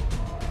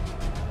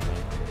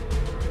 Okay.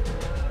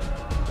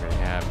 We're going to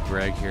have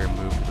Greg here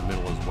move to the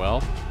middle as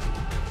well. Go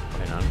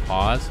ahead and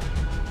unpause.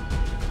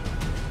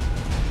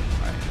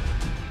 Alright.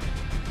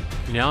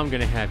 Now I'm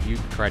going to have you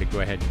try to go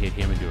ahead and hit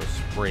him and do a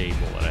spray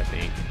bullet, I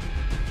think.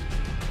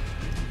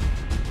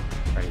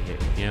 Try to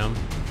hit him.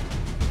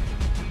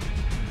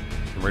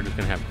 And we're just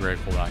going to have Greg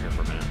hold out here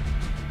for a minute.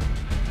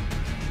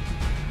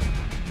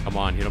 Come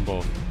on, hit them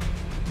both.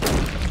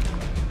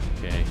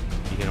 Okay,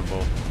 he hit them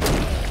both.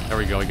 There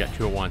we go, he got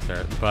 2 at once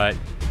there. But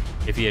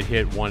if he had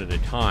hit 1 at a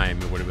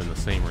time, it would have been the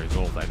same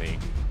result, I think.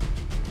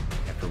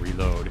 You have to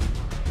reload.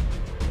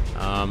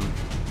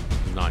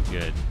 Not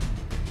good.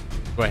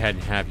 Go ahead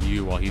and have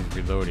you, while he's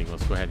reloading,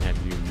 let's go ahead and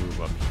have you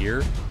move up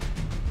here.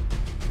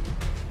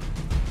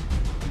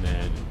 And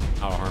then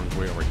out of harm's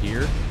way over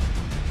here.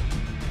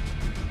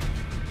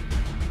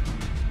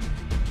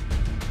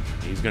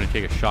 He's gonna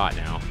take a shot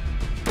now.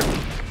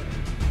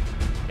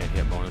 Can't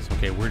hit bonus.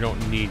 Okay, we don't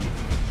need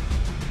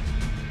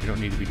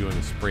to be doing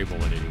the spray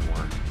bullet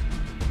anymore.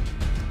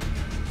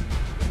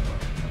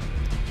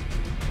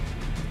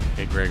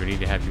 Okay, Greg, we need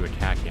to have you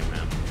attack him,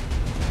 man.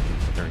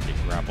 Sit there and get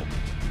grappled.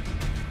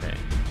 Okay.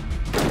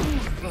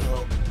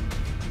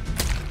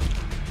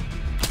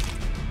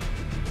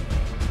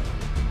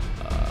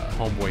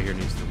 Homeboy here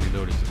needs to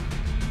reload his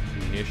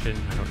munition.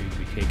 I don't need to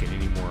be taking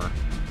any more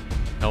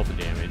health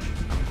damage.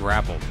 I'm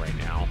grappled right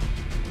now.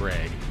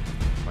 Greg.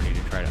 I need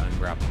to try to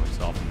ungrapple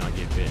myself and not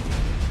get bit.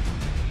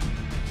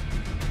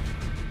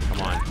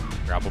 Come on.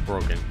 Grapple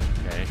broken.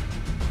 Okay.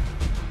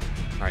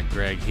 Alright,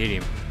 Greg, hit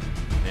him.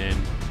 And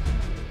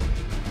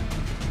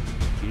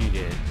you need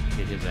to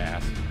hit his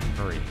ass.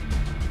 Hurry.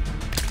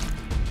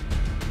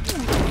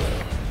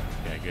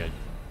 Okay, good.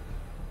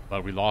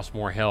 But we lost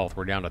more health.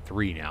 We're down to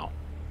 3 now.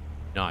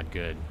 Not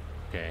good.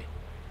 Okay.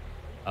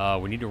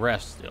 We need to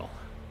rest still.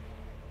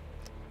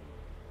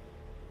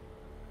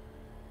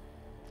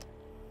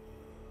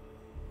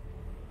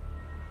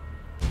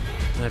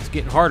 That's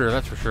getting harder,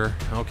 that's for sure.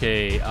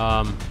 Okay,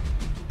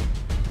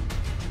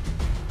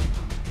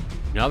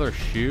 another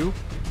shoe.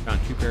 Found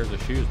 2 pairs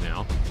of shoes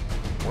now.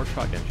 More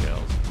shotgun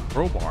shells.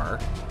 Crowbar.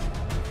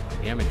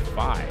 Damage 5.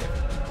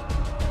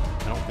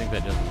 I don't think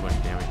that does as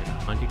much damage as a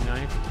hunting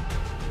knife.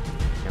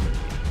 Damage.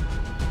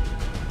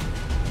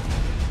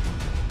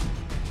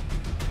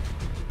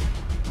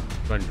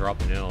 Go ahead and drop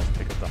the nails,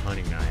 pick up the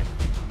hunting knife,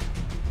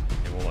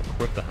 and we'll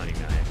equip the hunting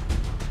knife.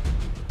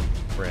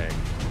 Greg.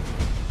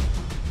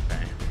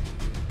 Okay.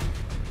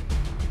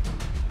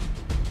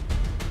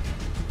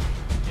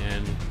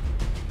 And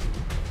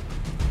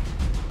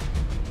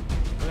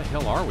where the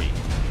hell are we?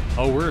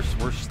 Oh, we're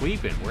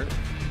sleeping.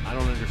 I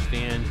don't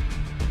understand.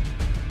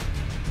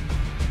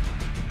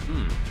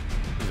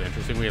 This is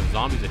interesting. We have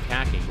zombies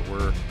attacking, but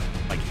we're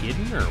like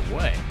hidden or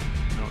what? I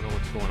don't know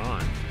what's going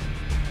on.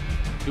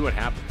 See what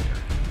happens here.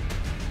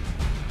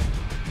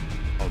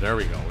 Oh, there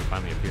we go. We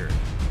finally appeared.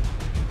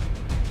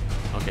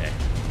 Okay.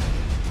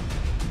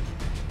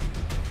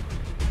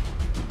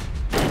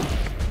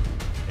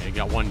 Okay,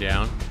 got 1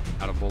 down.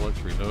 Out of bullets.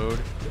 Reload.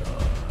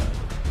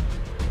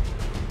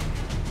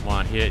 Come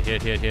on, hit.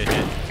 Okay,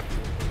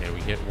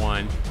 we hit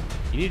 1.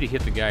 You need to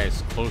hit the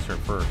guys closer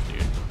first,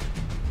 dude.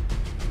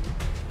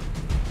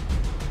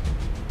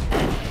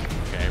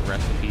 Okay,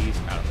 rest in peace.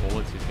 Out of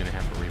bullets. He's going to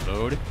have to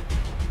reload.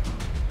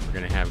 We're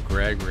going to have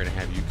Greg. We're going to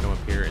have you come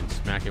up here and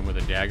smack him with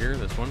a dagger.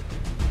 This one.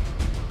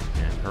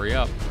 And hurry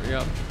up.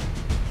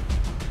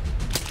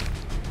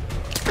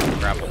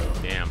 Grapple.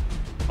 Damn.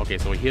 Okay,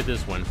 so we hit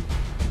this one.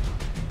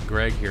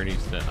 Greg here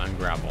needs to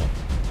ungrapple.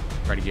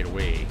 Try to get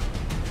away.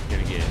 He's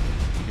gonna get.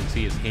 You can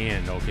see his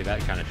hand. Okay, that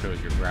kind of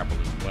shows you're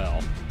grappled as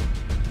well.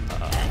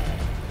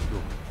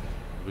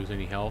 Lose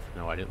any health?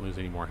 No, I didn't lose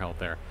any more health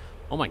there.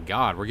 Oh my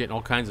God, we're getting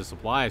all kinds of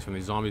supplies from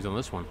these zombies on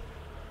this one.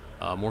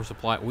 More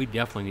supply. We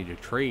definitely need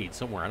to trade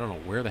somewhere. I don't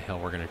know where the hell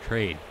we're gonna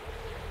trade.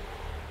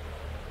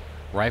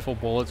 Rifle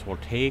bullets we'll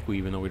take,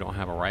 even though we don't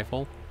have a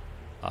rifle.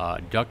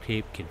 Duct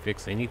tape can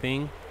fix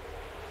anything.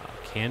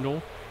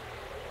 Candle.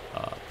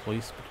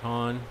 Police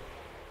baton.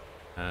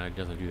 It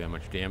doesn't do that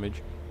much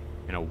damage.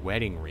 And a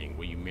wedding ring.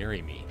 Will you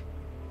marry me?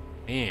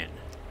 Man,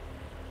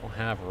 I don't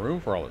have room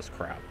for all this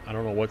crap. I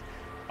don't know what...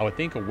 I would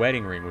think a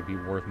wedding ring would be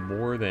worth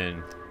more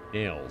than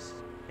nails.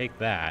 Take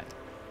that.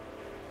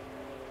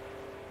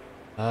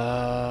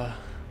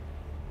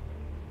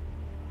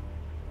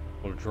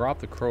 We'll drop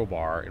the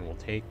crowbar and we'll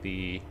take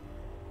the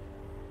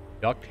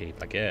duct tape,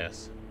 I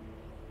guess.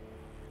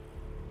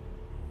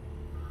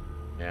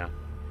 Yeah.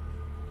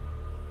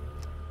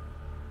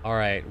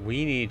 Alright,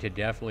 we need to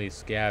definitely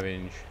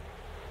scavenge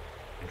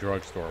a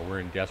drugstore. We're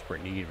in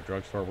desperate need of a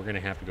drugstore. We're going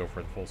to have to go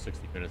for the full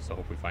 60 minutes to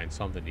hope we find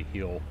something to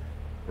heal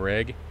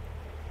Greg.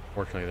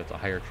 Fortunately, that's a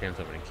higher chance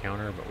of an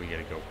encounter, but we got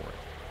to go for it.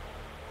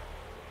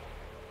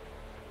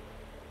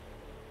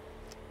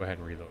 Go ahead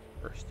and reload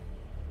first.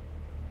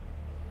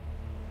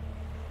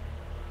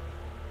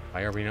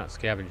 Why are we not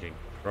scavenging?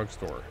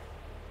 Drugstore.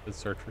 Let's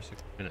search for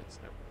 60 minutes.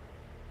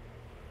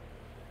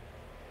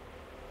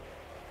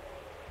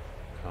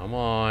 Come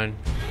on.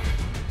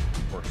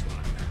 Of course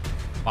not.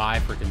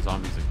 5 freaking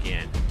zombies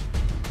again.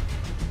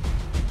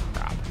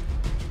 Crap.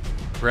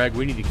 Greg,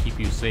 we need to keep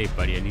you safe,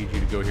 buddy. I need you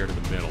to go here to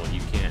the middle.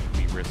 You can't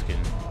be risking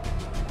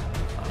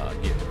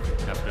getting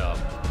kept up.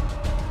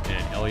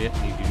 And Elliot,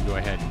 I need you to go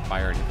ahead and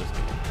fire into this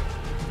thing.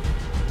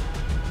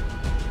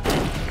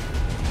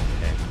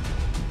 Okay.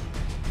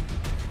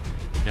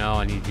 Now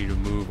I need you to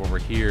move over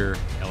here,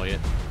 Elliot.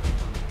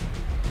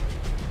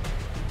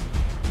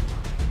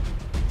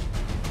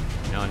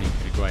 Now I need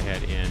you to go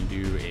ahead and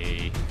do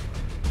a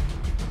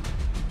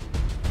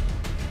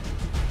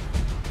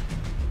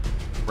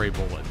spray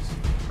bullets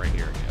right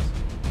here, I guess.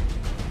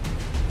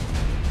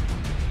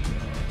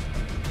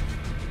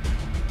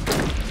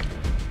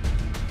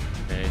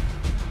 Okay,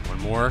 one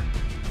more.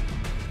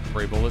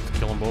 Spray bullets,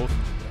 kill them both.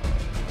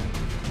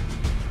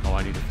 Oh,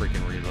 I need to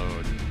freaking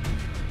reload.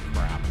 Crap.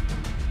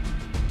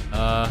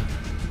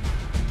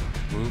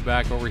 Move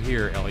back over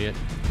here, Elliot.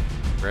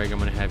 Greg, I'm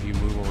gonna have you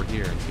move over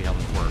here and see how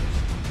this works.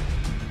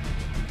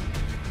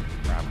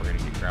 Crap, we're gonna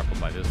get grappled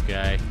by this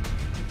guy.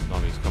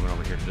 Zombie's coming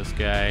over here to this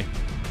guy.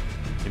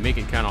 They make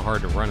it kind of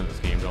hard to run in this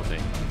game, don't they?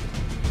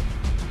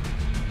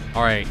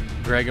 Alright,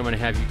 Greg, I'm gonna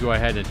have you go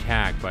ahead and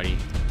attack, buddy.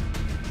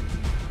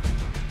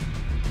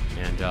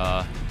 And,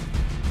 I'm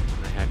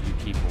gonna have you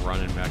keep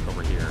running back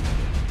over here.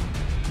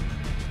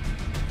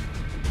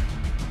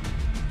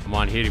 Come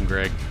on, hit him,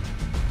 Greg.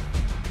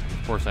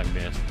 Of course I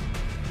missed.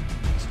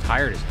 He's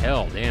tired as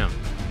hell, damn.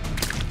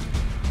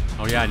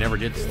 Oh yeah, I never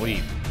did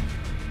sleep.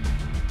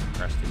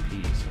 Rest in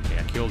peace. Okay,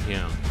 I killed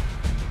him.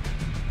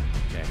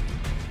 Okay.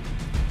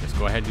 Let's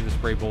go ahead and do the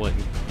spray bullet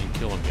and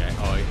kill him, guy.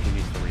 Oh, he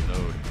needs to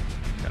reload.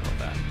 Forgot about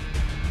that.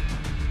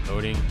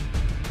 Loading.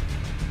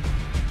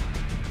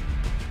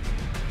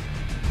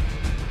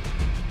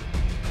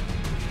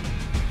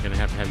 Gonna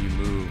have to have you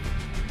move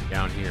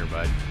down here,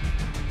 bud.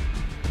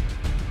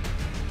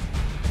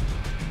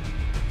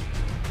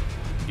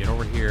 Get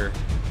over here.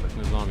 Listen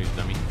to the zombies,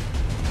 dummy.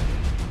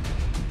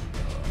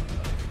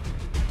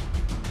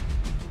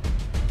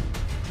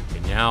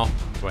 Okay, now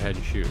go ahead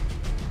and shoot.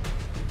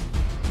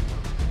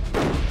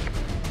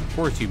 Of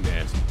course you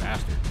missed,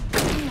 bastard.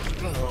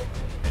 Okay.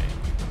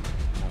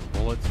 All the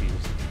bullets. He's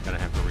gonna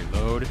have to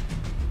reload.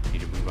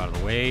 Need to move out of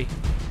the way.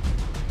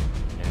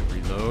 And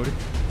reload.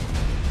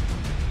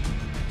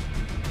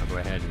 I'll go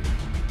ahead and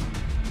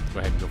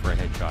go for a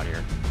headshot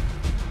here.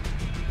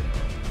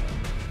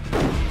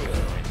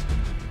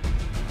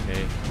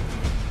 Okay.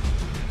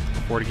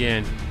 For it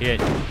again.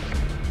 Hit.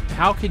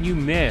 How can you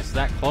miss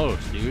that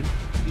close, dude?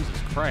 Jesus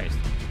Christ.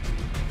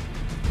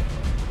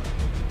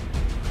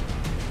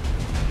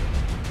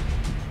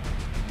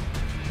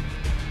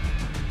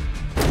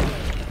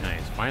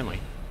 Nice.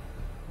 Finally.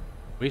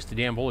 Waste the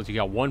damn bullets. You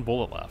got one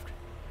bullet left.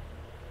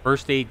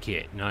 First aid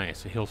kit.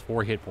 Nice. It heals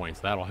 4 hit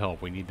points. That'll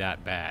help. We need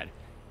that bad.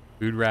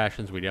 Food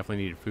rations. We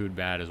definitely needed food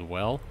bad as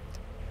well.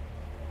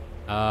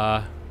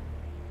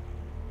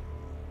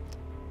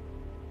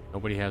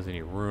 Nobody has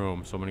any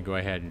room, so I'm going to go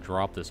ahead and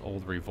drop this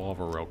old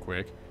revolver real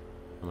quick.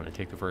 I'm going to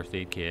take the first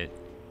aid kit,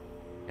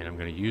 and I'm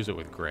going to use it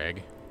with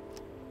Greg.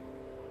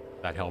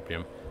 That helped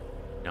him.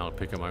 Now I'll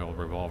pick up my old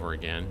revolver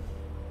again.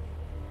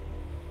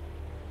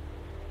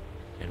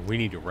 And we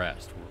need to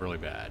rest really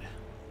bad.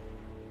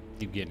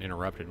 Keep getting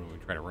interrupted when we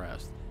try to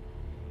rest.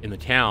 In the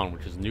town,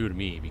 which is new to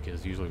me,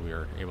 because usually we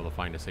are able to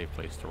find a safe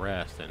place to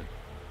rest and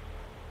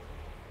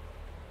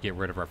get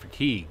rid of our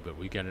fatigue, but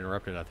we got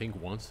interrupted, I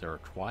think, once or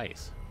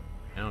twice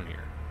down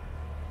here.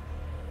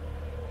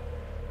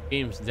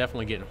 Game's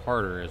definitely getting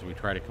harder as we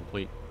try to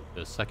complete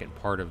the second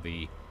part of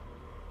the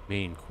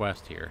main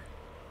quest here.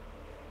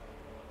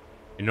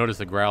 You notice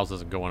the growls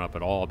isn't going up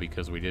at all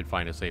because we did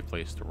find a safe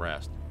place to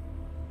rest.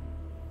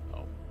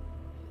 Oh.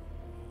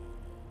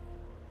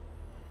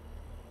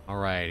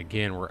 Alright,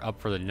 again, we're up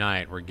for the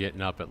night. We're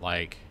getting up at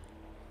like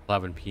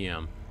 11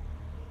 p.m.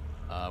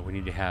 We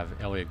need to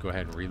have Elliot go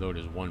ahead and reload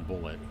his one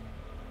bullet.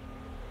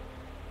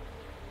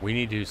 We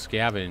need to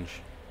scavenge.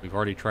 We've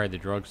already tried the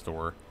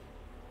drugstore.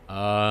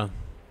 I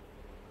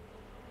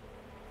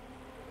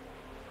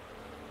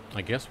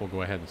guess we'll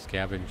go ahead and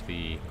scavenge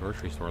the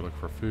grocery store, look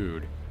for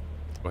food.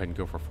 Go ahead and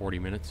go for 40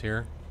 minutes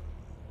here.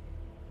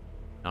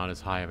 Not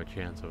as high of a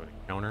chance of an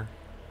encounter.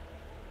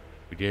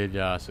 We did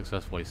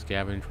successfully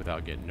scavenge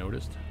without getting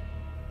noticed.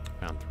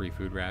 Found 3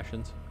 food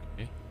rations.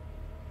 Okay.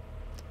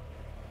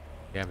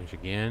 Scavenge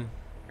again.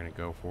 We're going to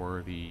go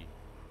for the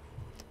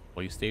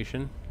police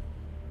station.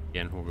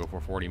 Again, we'll go for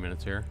 40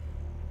 minutes here.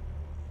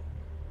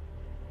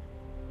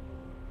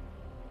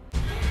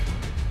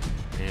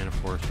 And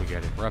of course we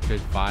get interrupted.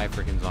 5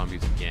 freaking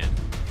zombies again.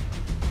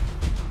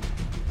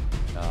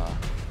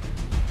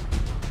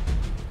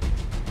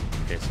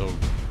 Okay, so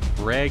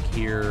Greg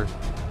here,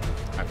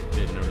 I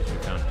did notice we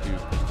found 2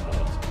 pistol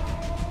bullets.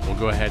 We'll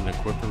go ahead and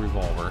equip the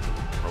revolver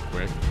real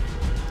quick.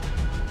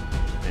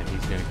 And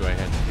he's going to go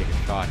ahead and take a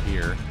shot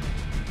here.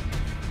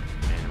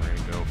 And we're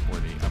going to go for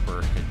the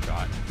upper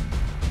headshot.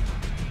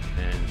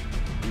 And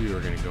you are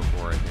going to go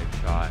for a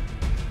headshot.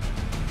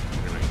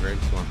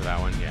 Greg's going for that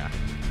one, yeah.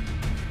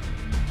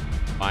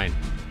 Fine,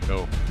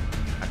 go.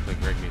 Actually,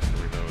 Greg needs to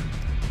reload.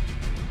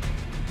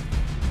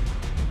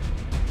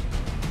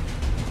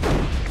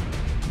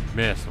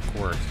 Miss, of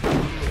course.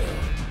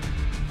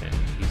 Okay,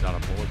 he's out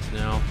of bullets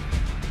now.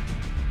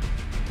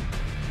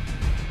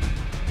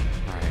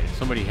 Alright, if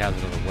somebody has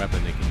another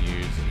weapon they can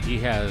use. He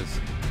has...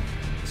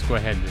 Let's go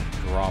ahead and just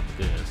drop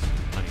this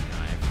hunting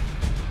knife.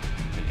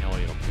 And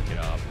Elliot will pick it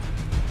up.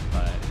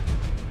 But...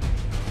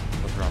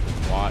 We'll drop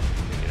his watch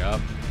and pick it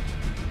up.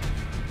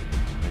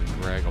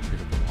 And Greg will pick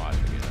up the watch, I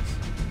guess.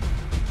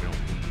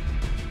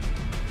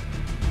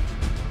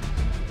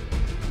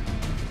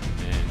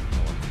 And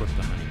I'll equip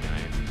the hunting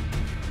knife.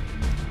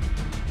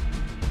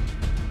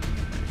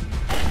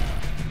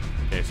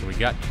 Okay, so we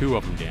got 2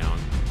 of them down.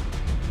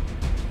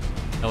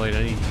 Elliot,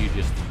 I need you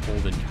just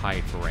holding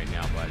tight for right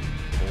now, bud.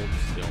 Hold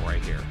still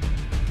right here.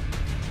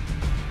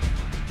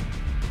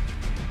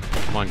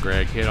 Come on,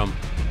 Greg, hit him.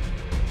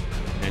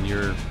 And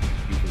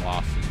you've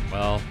lost as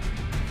well.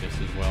 This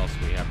as well, so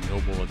we have no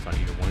bullets on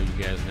either one of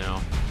you guys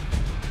now.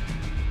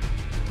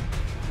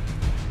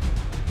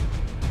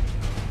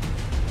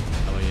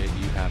 Elliot,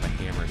 you have a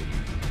hammer that you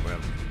can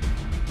equip.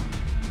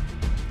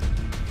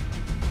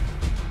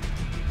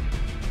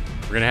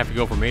 We're gonna have to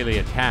go for melee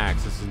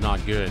attacks. This is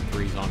not good.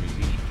 3 zombies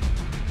each.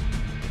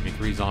 I mean,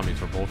 3 zombies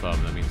for both of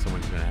them. That means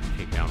someone's gonna have to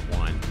take down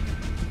one.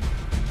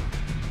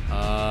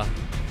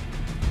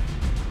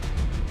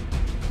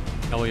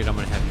 Elliot, I'm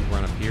gonna have you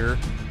run up here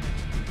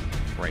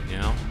right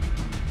now.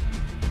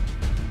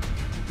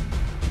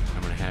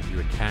 I'm gonna have you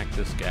attack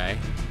this guy.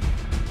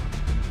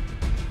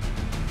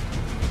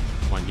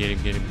 Come on, get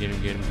him, get him, get him,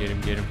 get him, get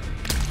him, get him.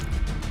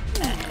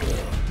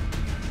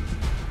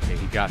 Okay,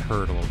 he got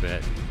hurt a little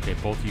bit. Okay,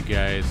 both you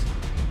guys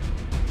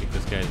kick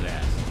this guy's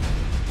ass.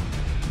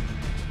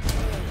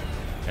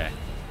 Okay.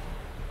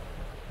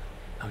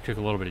 I took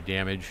a little bit of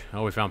damage.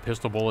 Oh, we found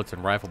pistol bullets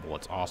and rifle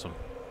bullets. Awesome.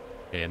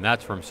 Okay, and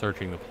that's from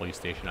searching the police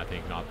station, I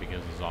think, not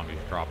because the zombies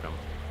dropped them.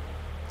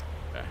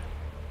 Okay.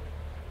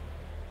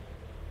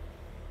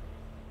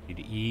 Need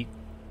to eat.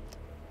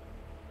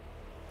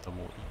 Some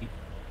will eat.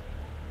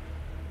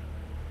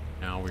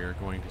 Now we are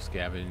going to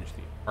scavenge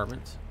the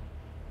apartments.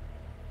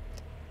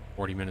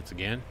 40 minutes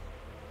again.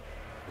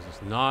 This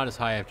is not as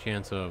high a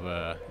chance of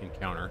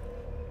encounter.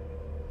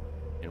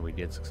 And we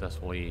did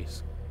successfully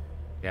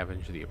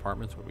scavenge the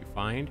apartments. What we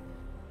find?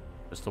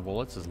 Pistol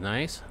bullets is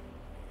nice.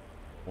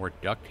 More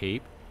duct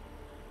tape.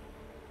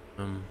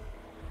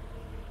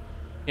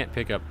 Can't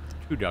pick up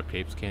 2 duct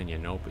tapes, can you?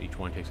 Nope, each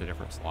one takes a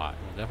different slot.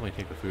 We'll definitely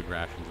take the food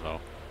rations, though.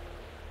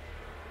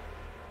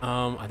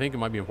 I think it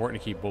might be important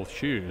to keep both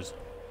shoes.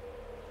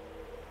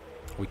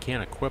 We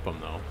can't equip them,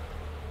 though.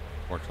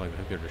 Fortunately, I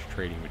think they're just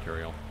trading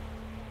material.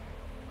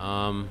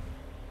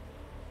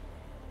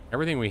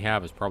 Everything we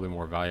have is probably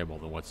more valuable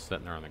than what's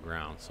sitting there on the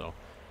ground, so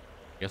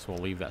I guess we'll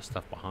leave that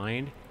stuff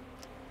behind.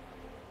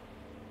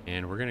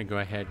 And we're going to go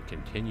ahead and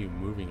continue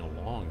moving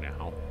along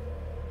now.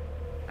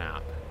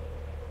 Map.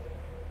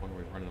 When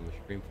we're running on the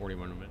stream,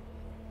 41 minutes.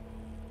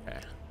 Okay.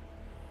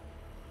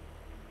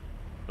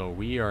 So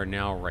we are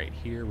now right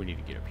here. We need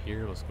to get up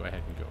here. Let's go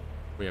ahead and go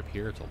way up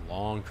here. It's a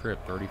long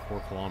trip, 34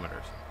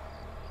 kilometers.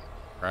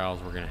 Browse,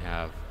 we're going to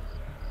have...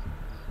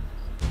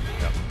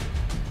 Yep.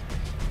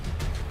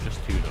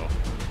 Just 2, though.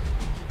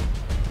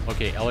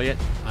 Okay, Elliot,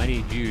 I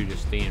need you to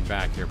stand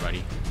back here,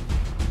 buddy.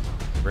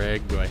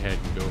 Greg, go ahead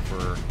and go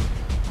for...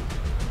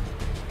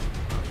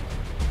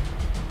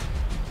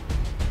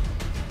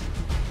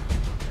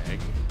 Greg.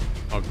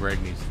 Oh,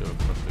 Greg needs to equip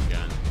the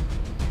gun.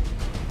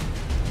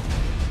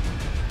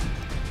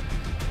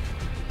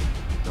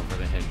 Go for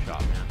the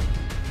headshot, man.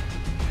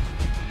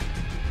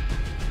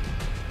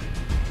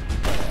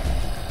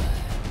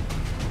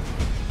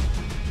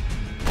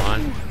 Come on.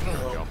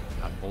 There we go.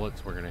 Got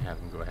bullets. We're going to have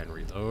him go ahead and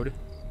reload.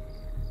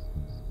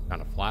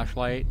 Found a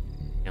flashlight.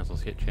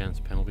 Cancels hit chance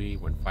penalty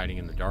when fighting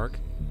in the dark.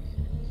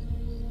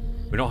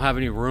 We don't have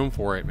any room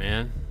for it,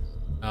 man.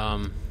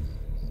 I'm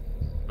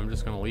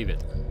just going to leave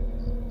it.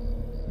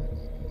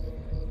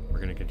 We're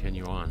going to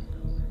continue on.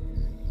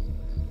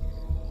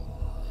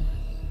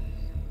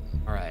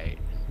 Alright.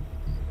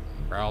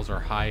 Morales are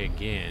high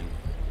again.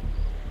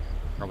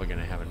 Probably going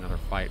to have another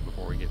fight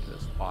before we get to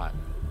this spot.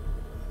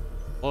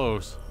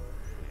 Close.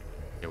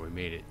 Yeah, we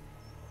made it.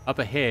 Up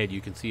ahead,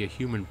 you can see a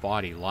human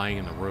body lying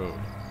in the road.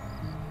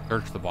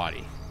 Search the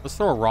body. Let's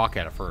throw a rock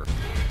at it first.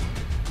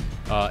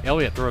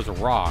 Elliot throws a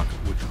rock,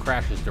 which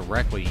crashes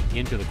directly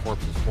into the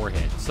corpse's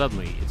forehead.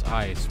 Suddenly, its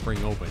eyes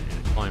spring open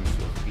and it climbs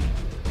to its feet.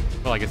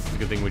 Well, I guess it's a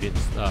good thing we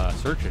didn't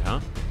search it, huh?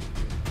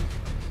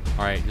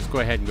 Alright, just go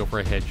ahead and go for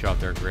a headshot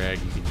there, Greg.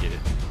 You can get it.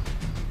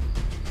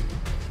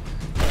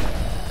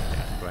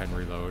 Yeah, go ahead and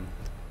reload.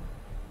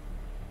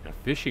 And a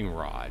fishing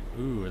rod.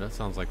 Ooh, that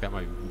sounds like that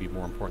might be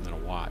more important than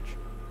a watch.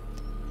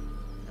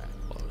 Okay,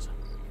 close.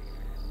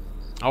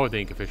 I would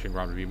think a fishing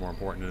rod would be more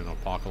important in an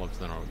apocalypse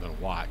than a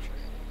watch.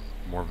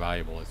 More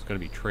valuable. It's going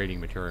to be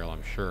trading material,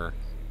 I'm sure.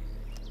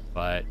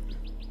 But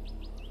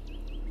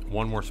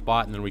one more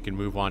spot and then we can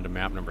move on to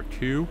map number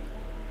 2.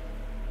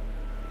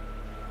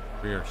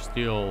 We are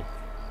still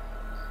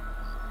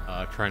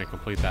trying to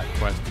complete that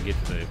quest to get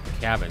to the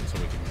cabin so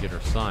we can get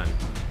our son.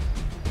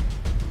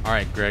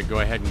 Alright, Greg, go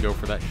ahead and go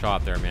for that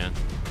shot there, man.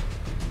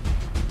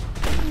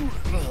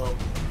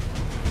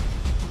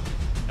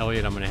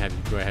 Elliot, I'm going to have you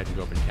go ahead and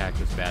go up and attack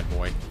this bad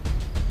boy.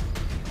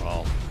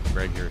 Well,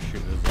 Greg here is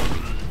shooting this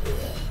zombie.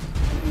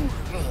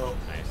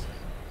 Nice.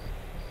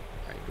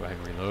 Alright, go ahead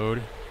and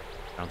reload.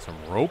 Found some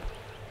rope.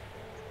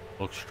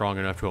 Looks strong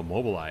enough to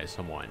immobilize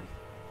someone.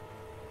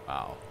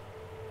 Wow.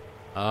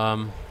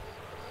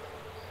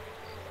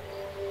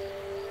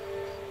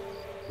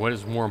 What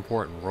is more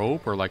important,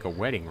 rope or like a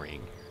wedding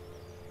ring?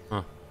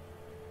 Huh.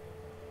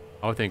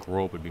 I would think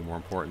rope would be more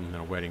important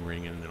than a wedding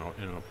ring in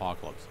an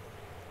apocalypse.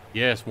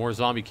 Yes, more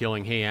zombie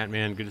killing. Hey,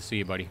 Ant-Man, good to see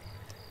you, buddy.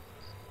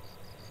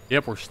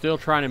 Yep, we're still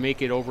trying to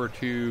make it over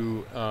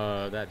to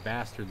that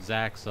bastard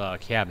Zack's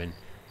cabin.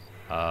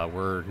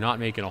 We're not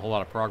making a whole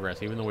lot of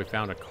progress, even though we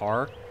found a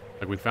car.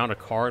 Like, we found a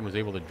car and was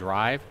able to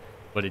drive.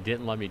 but it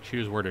didn't let me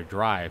choose where to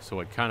drive, so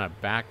it kind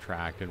of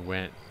backtracked and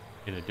went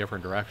in a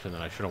different direction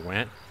than I should have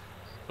went.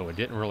 So it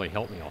didn't really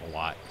help me a whole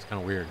lot. It's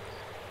kind of weird.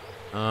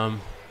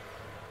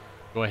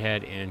 Go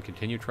ahead and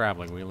continue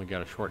traveling. We only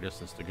got a short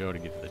distance to go to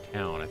get to the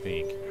town, I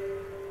think.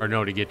 Or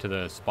no, to get to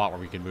the spot where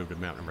we can move to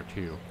map number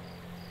 2.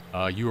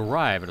 You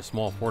arrive at a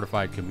small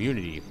fortified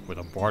community with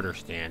a barter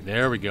stand.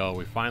 There we go.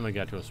 We finally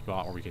got to a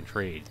spot where we can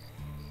trade.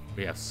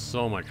 We have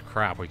so much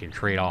crap we can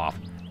trade off.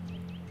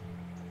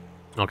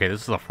 Okay,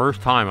 this is the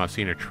first time I've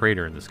seen a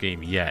trader in this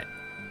game yet.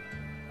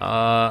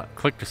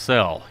 Click to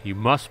sell. You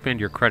must spend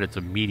your credits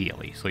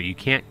immediately, so you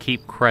can't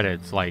keep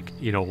credits like,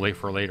 you know,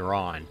 for later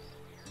on.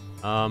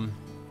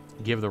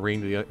 Give the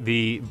ring to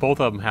the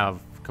both of them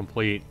have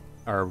completely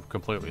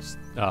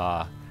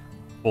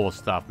full of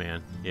stuff,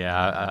 man.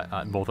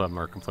 Yeah, both of them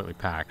are completely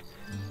packed.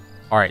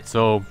 All right,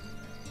 so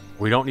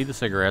we don't need the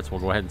cigarettes.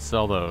 We'll go ahead and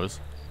sell those.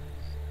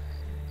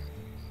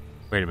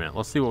 Wait a minute.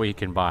 Let's see what we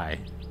can buy.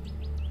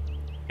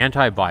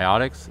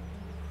 Antibiotics.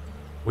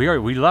 We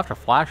left a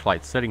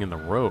flashlight sitting in the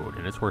road,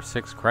 and it's worth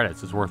 6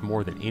 credits. It's worth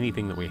more than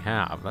anything that we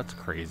have. That's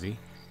crazy.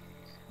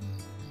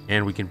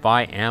 And we can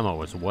buy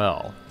ammo as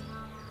well.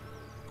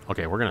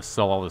 Okay, we're gonna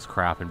sell all this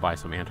crap and buy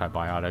some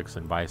antibiotics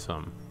and buy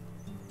some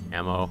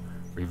ammo.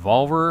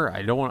 Revolver.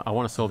 I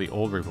want to sell the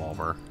old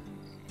revolver.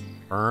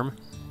 Firm.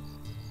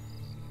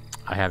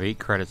 I have 8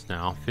 credits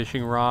now.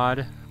 Fishing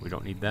rod. We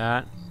don't need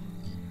that.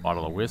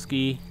 Bottle of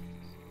whiskey.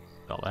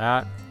 Sell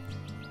that.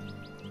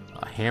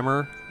 A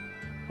hammer.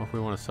 What if we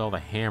want to sell the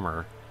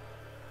hammer?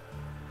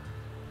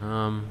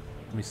 Let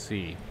me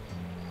see.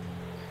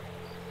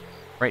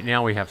 Right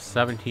now we have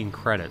 17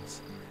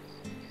 credits.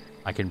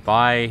 I can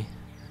buy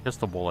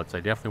pistol bullets. I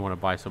definitely want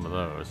to buy some of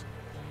those.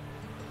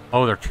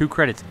 Oh, they're 2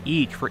 credits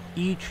each for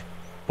each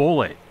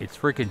bullet. It's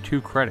freaking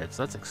 2 credits.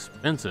 That's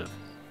expensive.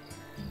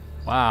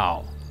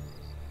 Wow.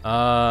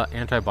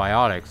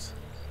 Antibiotics.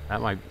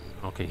 That might...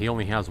 Okay, he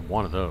only has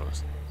 1 of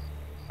those.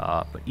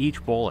 But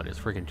each bullet is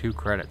freaking 2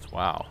 credits.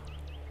 Wow.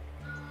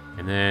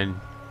 And then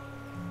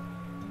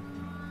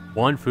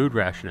 1 food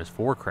ration is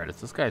 4 credits.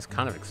 This guy's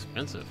kind of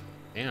expensive.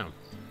 Damn.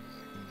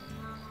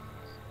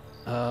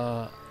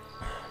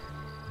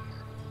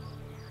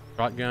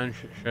 Shotgun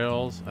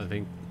shells. I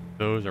think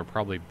those are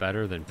probably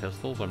better than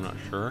pistols. I'm not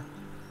sure.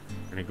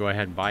 We're going to go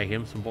ahead and buy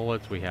him some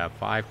bullets. We have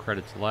 5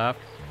 credits left.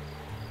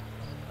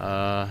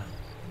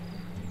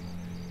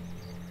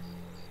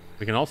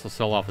 We can also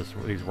sell off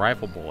these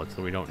rifle bullets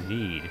that we don't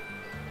need.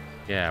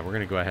 Yeah, we're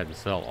going to go ahead and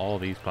sell all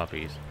of these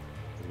puppies.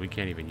 We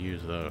can't even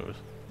use those.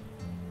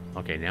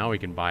 Okay, now we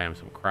can buy him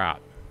some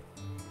crap.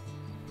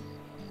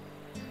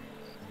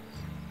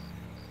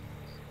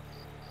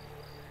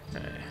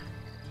 Okay.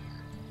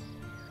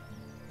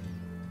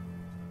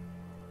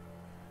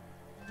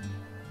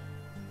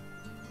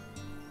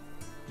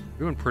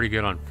 Doing pretty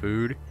good on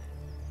food.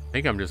 I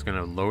think I'm just going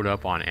to load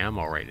up on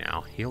ammo right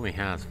now. He only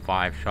has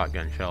 5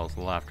 shotgun shells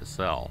left to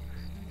sell.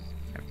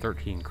 I have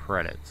 13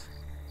 credits.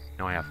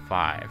 Now I have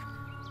 5.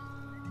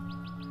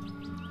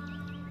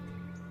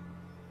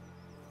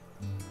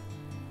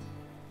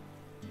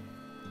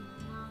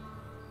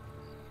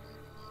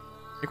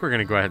 I think we're going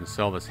to go ahead and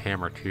sell this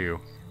hammer too.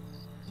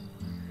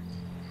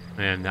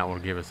 And that will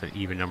give us an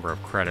even number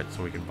of credits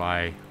so we can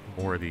buy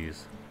more of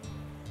this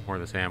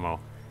ammo.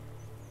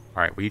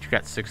 Alright, we each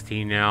got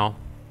 16 now.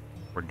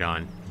 We're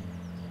done.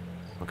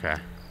 Okay.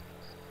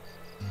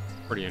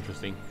 Pretty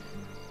interesting.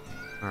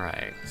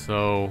 Alright,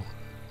 so...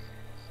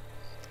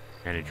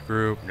 manage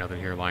group. Nothing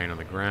here lying on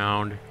the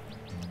ground.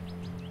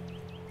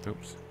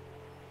 Oops.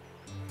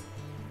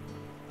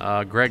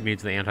 Greg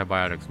needs the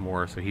antibiotics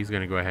more, so he's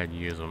going to go ahead and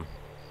use them.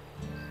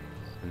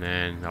 And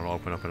then that'll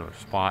open up another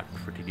spot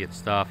to get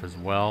stuff as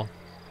well.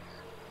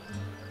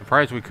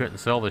 Surprised we couldn't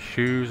sell the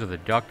shoes or the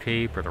duct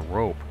tape or the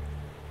rope.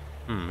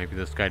 Maybe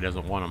this guy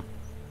doesn't want them.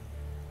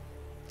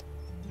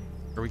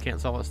 Or we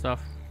can't sell that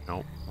stuff?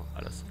 Nope, won't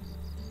let us.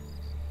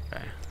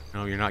 Okay.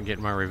 No, you're not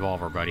getting my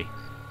revolver, buddy.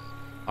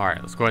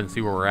 Alright, let's go ahead and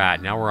see where we're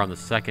at. Now we're on the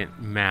second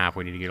map.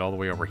 We need to get all the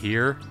way over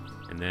here.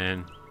 And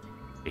then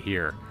to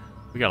here.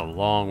 We got a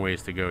long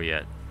ways to go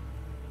yet.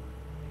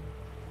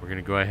 We're going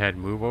to go ahead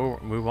and move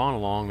on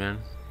along then.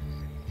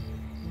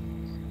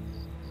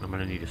 I'm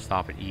going to need to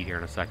stop and eat here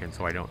in a second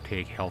so I don't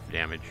take health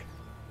damage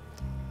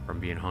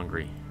from being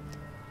hungry.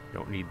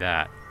 Don't need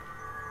that.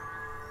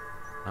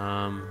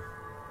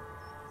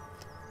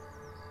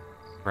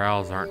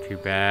 Growls aren't too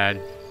bad.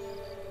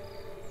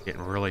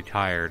 Getting really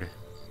tired.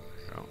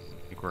 So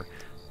I think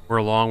we're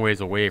a long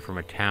ways away from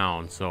a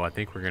town, so I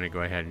think we're going to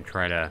go ahead and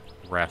try to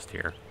rest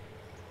here.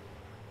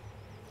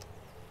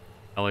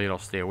 Elliot will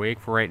stay awake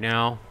for right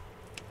now.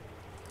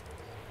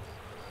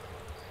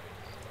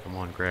 Come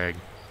on, Greg.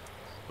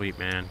 Sleep,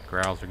 man.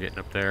 Growls are getting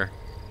up there.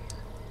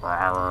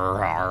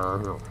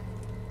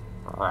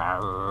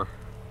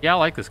 Yeah, I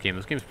like this game.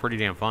 This game's pretty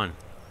damn fun.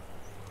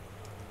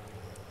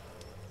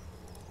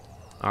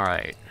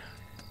 Alright.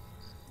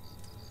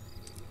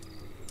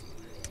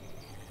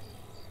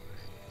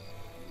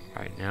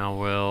 Alright,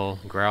 now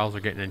growls are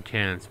getting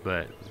intense,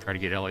 but try to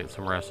get Elliot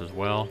some rest as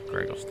well.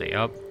 Greg will stay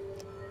up.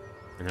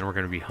 And then we're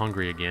going to be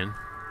hungry again.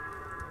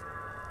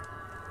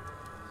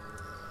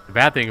 The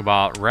bad thing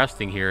about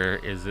resting here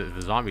is that if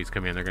the zombies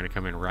come in, they're going to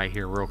come in right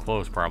here real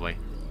close, probably.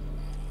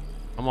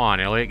 Come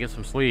on, Elliot, get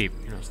some sleep.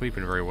 You're not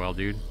sleeping very well,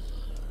 dude.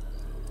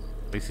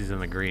 At least he's in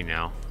the green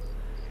now.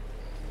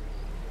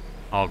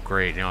 Oh,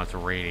 great. Now it's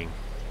raining.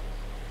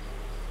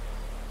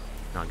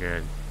 Not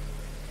good.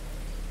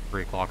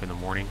 3 o'clock in the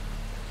morning.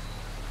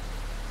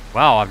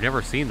 Wow, I've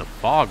never seen the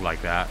fog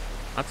like that.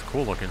 That's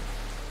cool looking.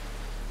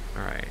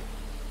 Alright.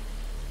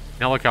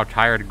 Now look how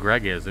tired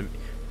Greg is. And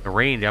the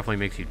rain definitely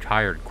makes you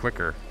tired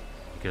quicker.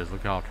 Because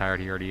look how tired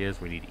he already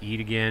is. We need to eat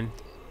again.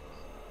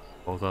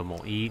 Both of them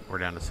will eat. We're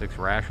down to 6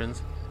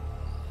 rations.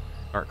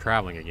 Start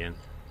traveling again.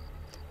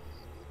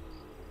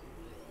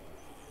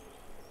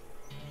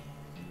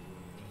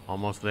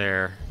 Almost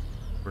there.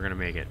 We're gonna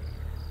make it.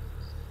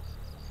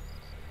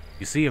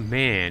 You see a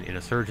man in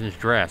a surgeon's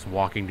dress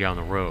walking down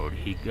the road.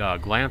 He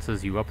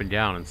glances you up and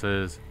down and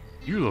says,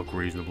 "You look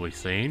reasonably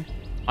sane.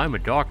 I'm a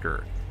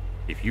doctor.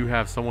 If you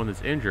have someone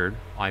that's injured,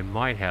 I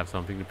might have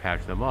something to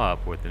patch them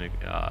up with in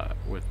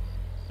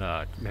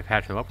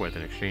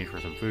exchange for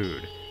some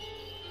food."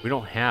 We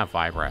don't have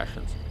 5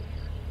 rations.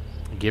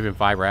 Give him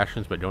 5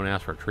 rations, but don't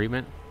ask for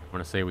treatment. I'm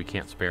gonna say we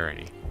can't spare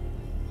any.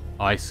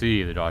 "I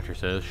see," the doctor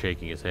says,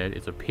 shaking his head.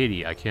 "It's a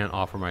pity I can't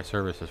offer my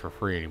services for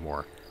free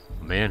anymore.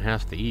 A man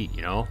has to eat,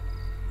 you know?"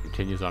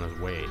 Continues on his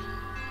way.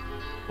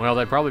 Well,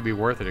 that'd probably be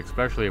worth it,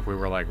 especially if we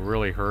were like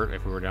really hurt.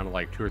 If we were down to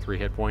like 2 or 3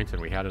 hit points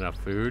and we had enough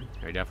food,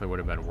 it definitely would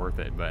have been worth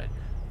it. But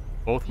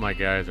both my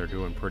guys are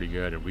doing pretty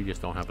good, and we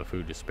just don't have the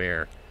food to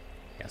spare.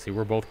 Yeah, see,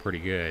 we're both pretty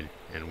good,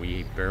 and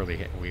we barely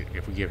hit.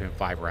 If we give him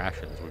 5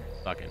 rations, we're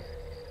sucking.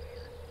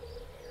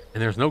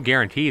 And there's no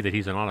guarantee that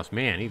he's an honest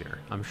man either.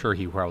 I'm sure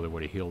he probably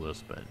would have healed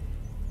us, but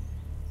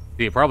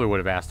see, it probably would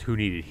have asked who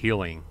needed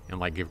healing, and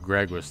like if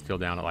Greg was still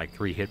down at like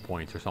 3 hit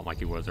points or something like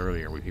he was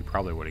earlier, he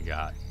probably would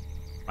have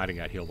might have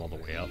got healed all the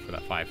way up for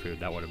that 5 food.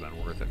 That would have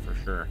been worth it for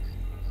sure.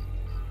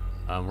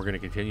 We're gonna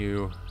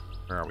continue.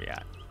 Where are we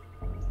at?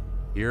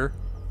 Here.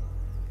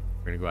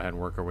 We're gonna go ahead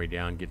and work our way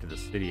down, get to the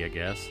city, I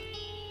guess.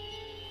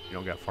 We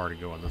don't got far to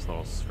go on this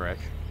little stretch.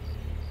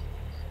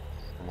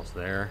 Almost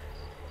there.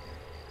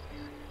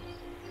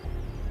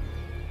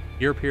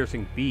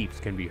 Ear-piercing beeps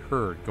can be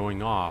heard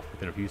going off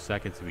within a few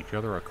seconds of each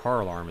other. A car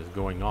alarm is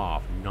going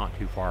off not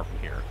too far from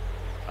here.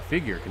 A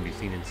figure can be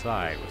seen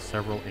inside with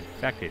several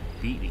infected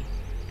beating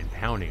and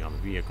pounding on the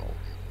vehicle.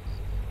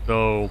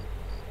 So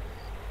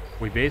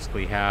we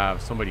basically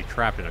have somebody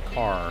trapped in a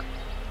car,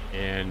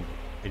 and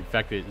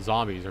infected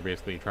zombies are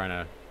basically trying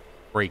to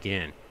break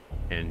in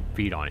and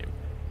feed on him.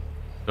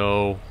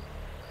 So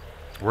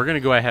we're going to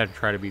go ahead and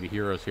try to be the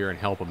heroes here and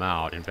help them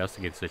out,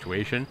 investigate the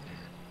situation.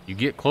 You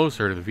get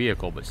closer to the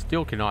vehicle, but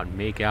still cannot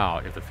make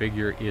out if the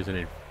figure is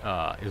an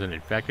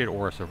infected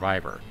or a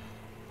survivor.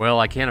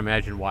 Well, I can't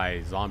imagine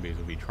why zombies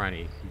would be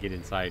trying to get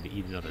inside to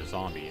eat another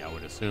zombie. I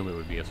would assume it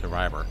would be a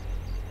survivor.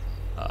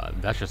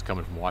 That's just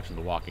coming from watching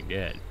The Walking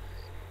Dead.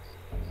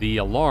 The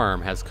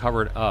alarm has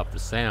covered up the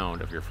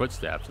sound of your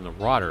footsteps, and the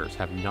rotters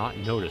have not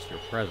noticed your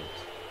presence.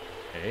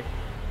 Okay.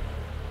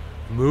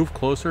 Move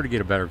closer to get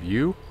a better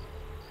view.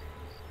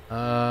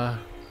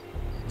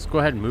 Let's go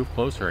ahead and move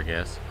closer, I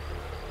guess.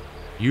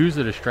 Use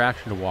the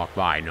distraction to walk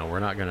by. No, we're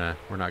not gonna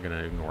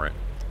ignore it.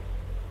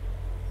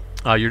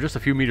 You're just a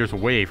few meters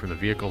away from the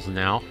vehicles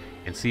now,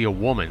 and see a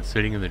woman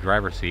sitting in the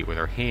driver's seat with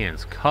her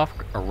hands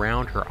cuffed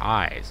around her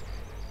eyes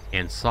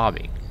and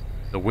sobbing.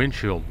 The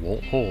windshield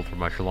won't hold for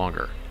much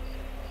longer.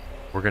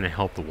 We're gonna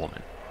help the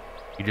woman.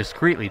 You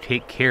discreetly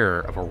take care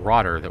of a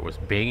rotter that was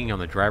banging on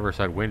the driver's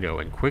side window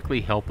and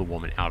quickly help the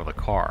woman out of the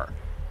car.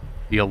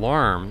 The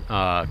alarm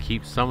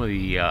keeps some of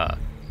the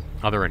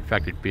other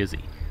infected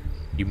busy.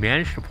 You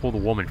manage to pull the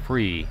woman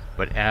free,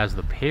 but as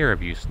the pair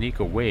of you sneak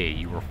away,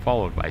 you are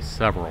followed by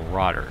several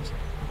rotters.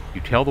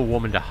 You tell the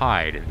woman to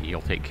hide, and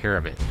you'll take care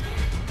of it.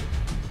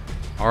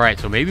 Alright,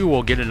 so maybe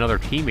we'll get another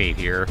teammate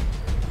here.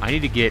 I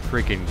need to get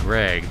freaking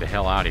Greg the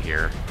hell out of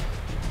here.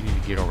 You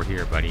need to get over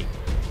here, buddy.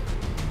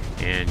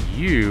 And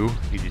you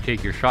need to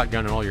take your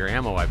shotgun and all your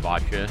ammo I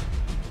bought you.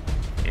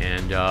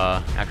 And,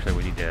 actually,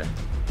 we need to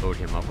load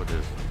him up with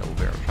his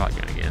double-barrel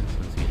shotgun again,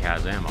 since he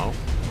has ammo.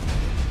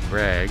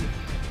 Greg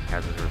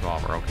has his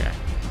revolver, okay.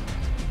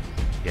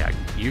 Yeah,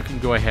 you can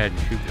go ahead and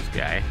shoot this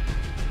guy.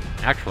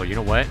 Actually, you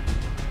know what?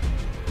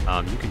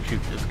 You can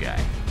shoot this guy.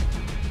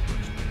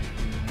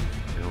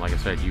 And like I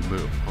said, you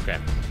move. Okay.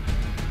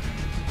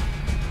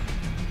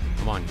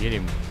 Come on, get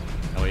him,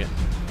 Elliot.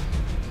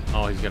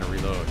 Oh, he's gonna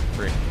reload.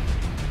 Frick.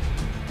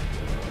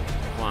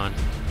 Come on.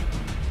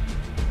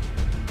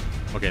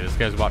 Okay, this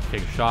guy's about to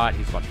take a shot.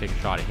 He's about to take a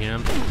shot at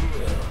him.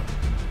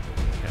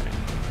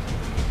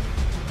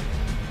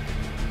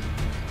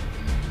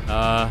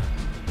 Yeah,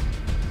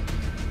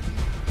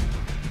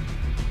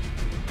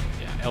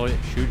 Elliot,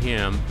 shoot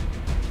him.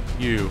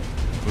 You,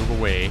 move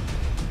away.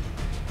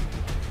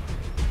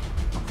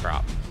 Oh,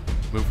 crap.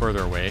 Move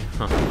further away.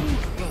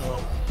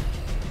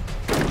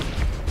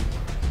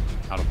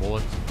 Out of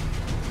bullets.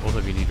 Both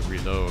of you need to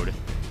reload.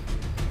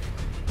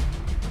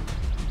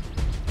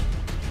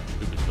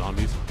 Stupid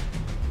zombies.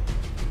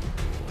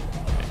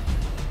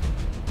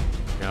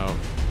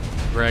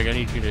 Greg, I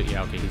need you to...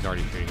 Yeah, okay, he's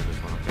already shooting at this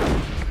one.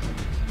 Okay.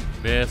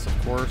 Miss,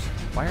 of course.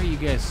 Why are you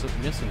guys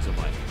missing so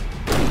much?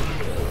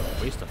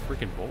 Waste of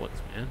freaking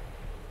bullets, man.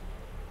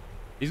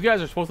 These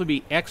guys are supposed to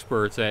be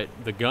experts at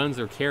the guns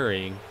they're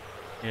carrying,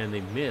 and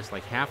they miss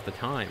like half the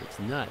time. It's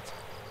nuts.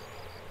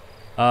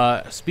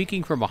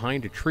 Speaking from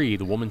behind a tree,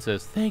 the woman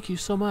says, "Thank you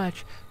so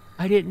much.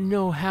 I didn't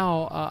know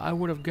how I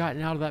would have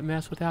gotten out of that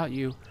mess without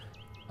you.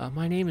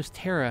 My name is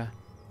Tara."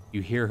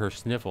 You hear her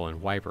sniffle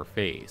and wipe her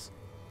face.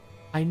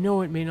 "I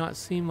know it may not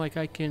seem like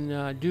I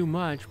can do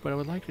much, but I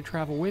would like to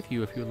travel with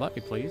you if you would let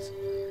me, please."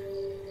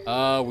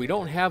 We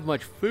don't have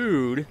much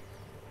food.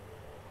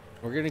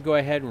 We're going to go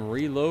ahead and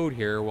reload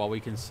here while we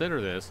consider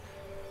this.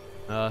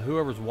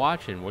 Whoever's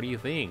watching, what do you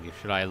think?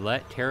 Should I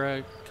let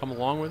Tara come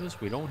along with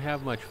us? We don't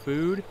have much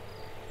food,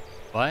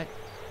 but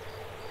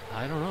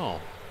I don't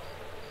know.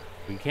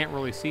 We can't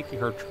really see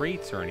her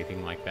traits or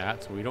anything like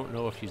that, so we don't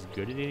know if she's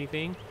good at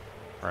anything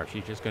or if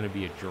she's just going to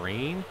be a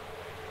drain,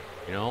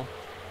 you know?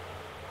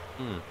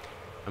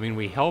 I mean,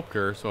 we helped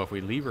her, so if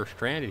we leave her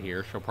stranded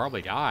here, she'll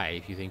probably die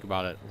if you think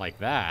about it like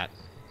that.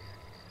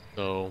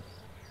 So,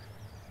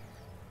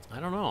 I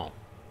don't know.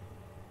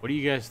 What do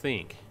you guys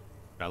think?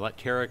 Should I let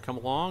Tara come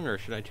along, or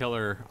should I tell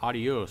her,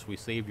 adios, we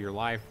saved your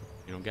life,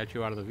 you know, got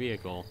you out of the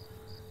vehicle?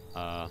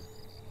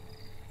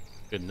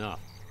 Good enough.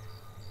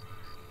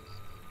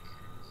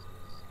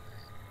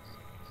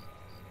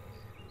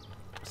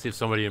 See if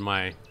somebody in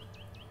my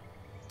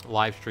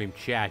live stream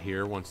chat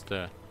here wants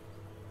to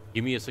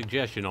give me a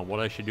suggestion on what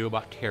I should do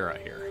about Tara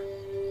here.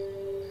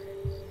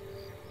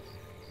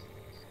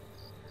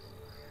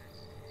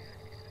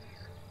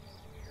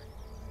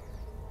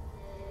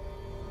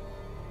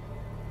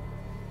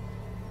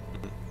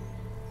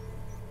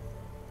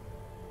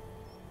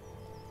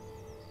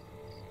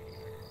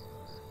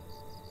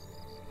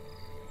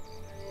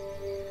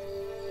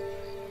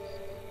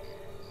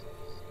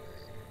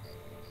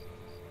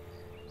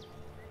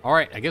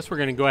 Alright, I guess we're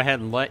going to go ahead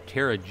and let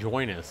Tara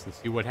join us and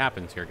see what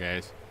happens here,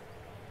 guys.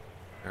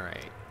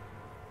 Alright.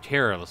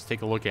 Tara, let's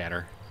take a look at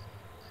her.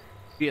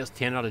 She has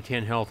 10 out of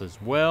 10 health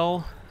as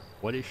well.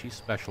 What is she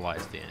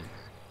specialized in?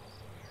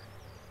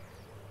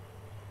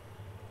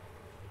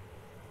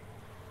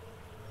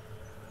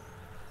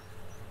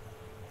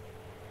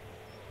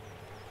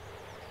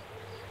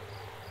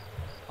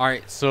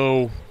 Alright,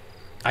 so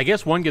I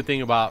guess one good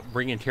thing about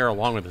bringing Tara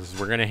along with us is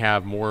we're going to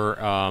have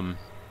more...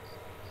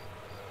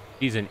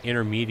 He's an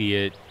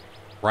intermediate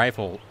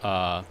rifle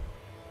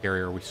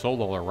carrier. We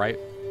sold all our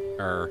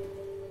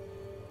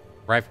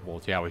rifle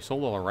bullets. Yeah, we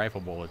sold all our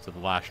rifle bullets to the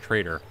last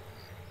trader.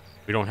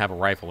 We don't have a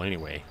rifle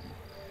anyway,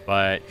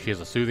 but she has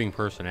a soothing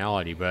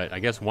personality. But I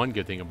guess one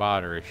good thing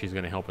about her is she's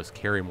going to help us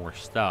carry more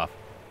stuff.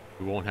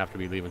 We won't have to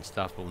be leaving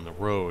stuff on the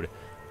road,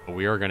 but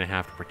we are going to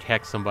have to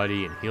protect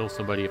somebody and heal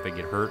somebody if they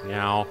get hurt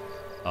now,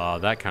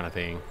 that kind of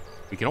thing.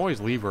 We can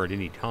always leave her at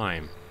any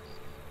time.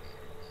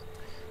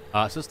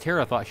 It says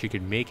Tara thought she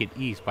could make it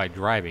east by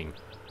driving,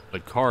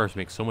 but cars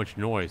make so much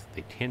noise that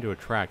they tend to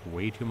attract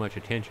way too much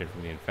attention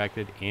from the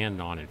infected and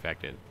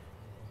non-infected.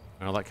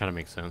 Well, that kind of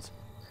makes sense.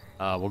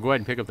 We'll go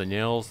ahead and pick up the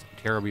nails.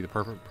 Tara will be the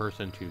perfect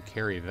person to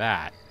carry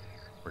that.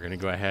 We're going to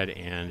go ahead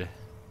and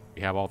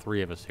we have all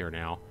three of us here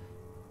now.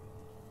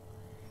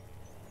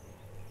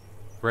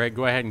 Greg,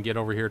 go ahead and get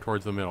over here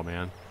towards the middle,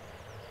 man.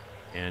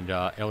 And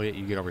Elliot,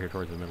 you get over here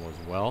towards the middle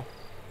as well.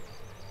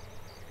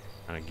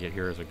 Kind of get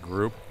here as a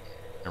group.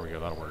 There we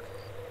go, that'll work.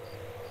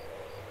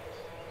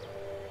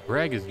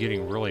 Greg is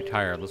getting really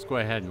tired. Let's go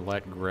ahead and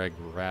let Greg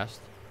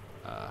rest.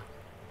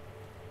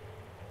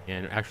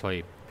 And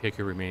actually,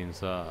 Picker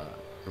remains to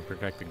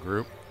protect the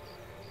group.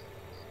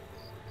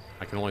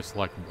 I can only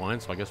select one,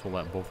 so I guess we'll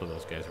let both of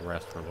those guys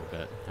rest for a little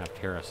bit. Have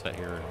Tara sit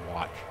here and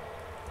watch.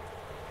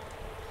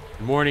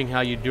 Good morning,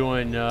 how you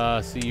doing?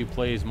 See you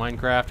plays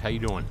Minecraft. How you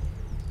doing?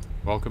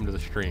 Welcome to the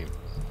stream.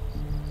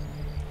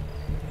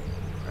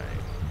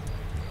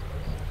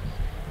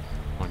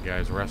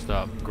 Guys, rest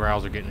up.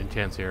 Growls are getting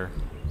intense here.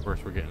 Of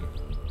course, we're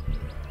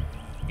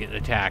getting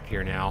attacked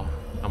here now.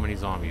 How many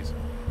zombies?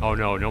 Oh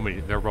no, nobody.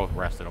 They're both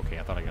rested. Okay,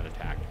 I thought I got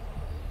attacked.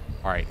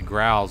 All right, the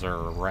growls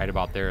are right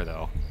about there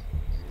though.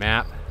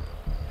 Map.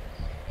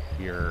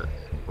 We're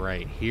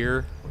right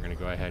here. We're gonna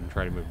go ahead and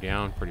try to move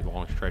down. Pretty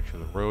long stretch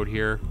of the road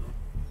here.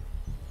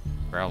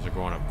 Growls are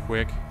going up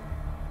quick.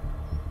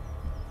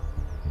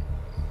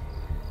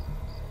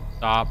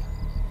 Stop.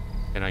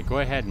 Can I go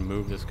ahead and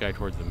move this guy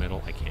towards the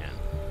middle? I can.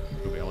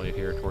 Move Elliot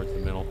here towards the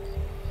middle.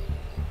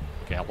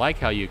 Okay, I like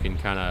how you can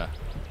kind of,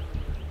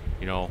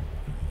 you know,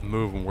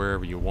 move them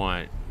wherever you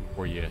want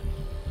while you're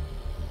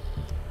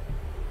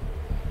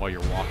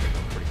walking.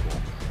 That's pretty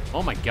cool.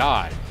 Oh my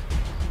god.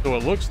 So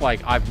it looks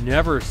like I've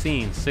never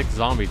seen 6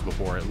 zombies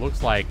before. It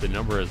looks like the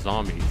number of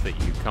zombies that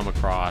you come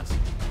across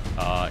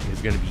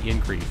is going to be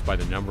increased by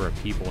the number of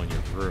people in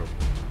your group.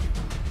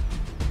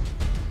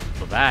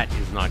 So that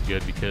is not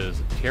good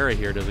because Tara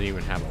here doesn't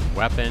even have a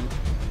weapon.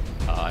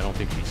 I don't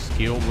think she's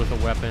skilled with a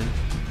weapon.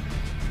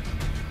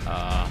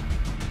 Of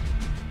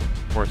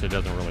course, it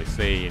doesn't really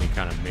say any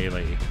kind of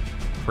melee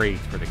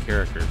traits for the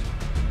characters.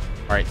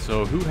 Alright,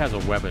 so who has a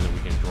weapon that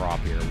we can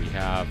drop here? We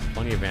have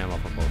plenty of ammo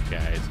for both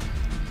guys.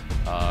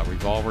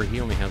 Revolver,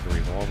 he only has a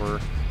revolver.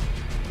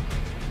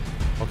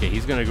 Okay,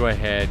 he's gonna go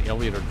ahead.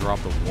 Elliot will drop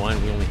the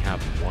one. We only have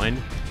one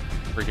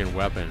freaking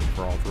weapon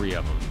for all three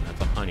of them.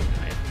 That's a hunting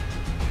knife.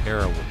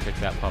 Tara will pick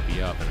that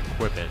puppy up and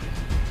equip it.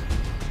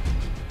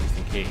 Just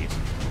in case.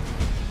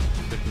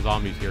 6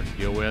 zombies here to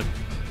deal with.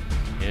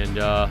 And,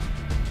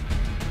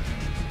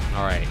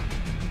 alright.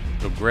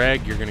 So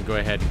Greg, you're gonna go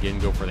ahead and again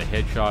go for the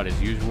headshot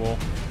as usual.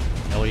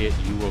 Elliot,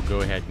 you will go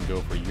ahead and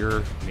go for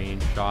your main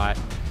shot.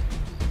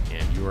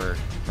 And you are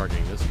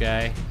targeting this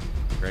guy.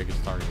 Greg is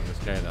targeting this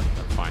guy.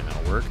 That's fine.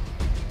 That'll work.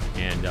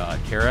 And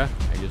Tara,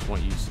 I just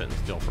want you sitting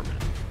still for a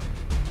minute.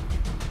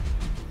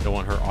 Don't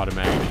want her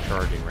automatically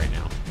charging right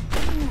now.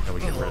 So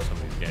we get rid of some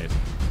of these guys.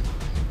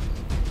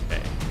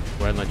 Okay.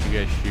 Go ahead and let you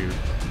guys shoot.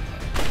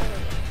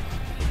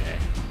 Okay.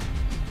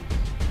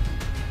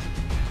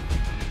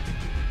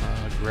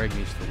 Greg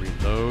needs to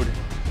reload.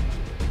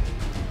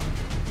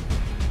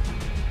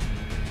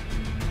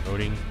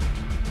 Loading.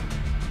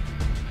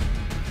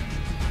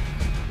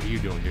 What are you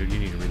doing, dude? You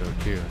need to reload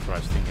too. That's what I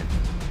was thinking.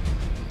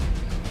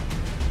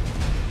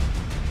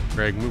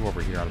 Greg, move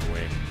over here out of the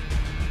way.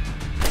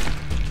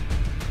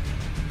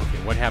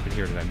 Okay, what happened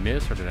here? Did I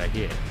miss or did I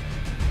hit?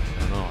 I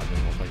don't know. It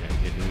doesn't look like I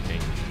hit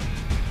anything.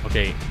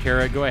 Okay,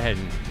 Tara, go ahead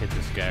and hit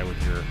this guy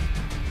with your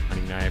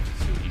hunting knife.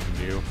 See what you can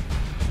do.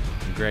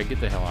 And Greg,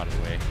 get the hell out of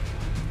the way.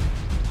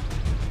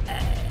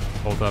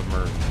 Both of them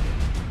are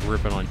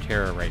ripping on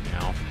Tara right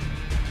now.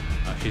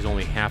 She's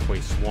only halfway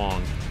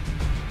swung.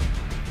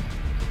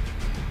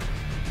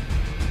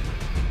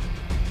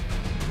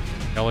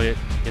 Elliot,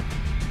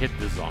 hit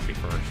the zombie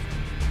first.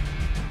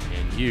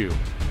 And you hit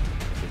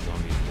the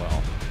zombie as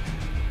well.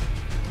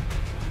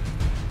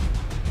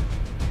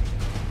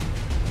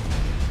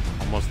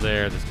 Almost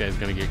there. This guy's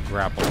going to get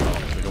grappled.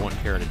 I don't want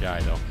Tara to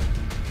die, though.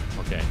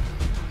 Okay.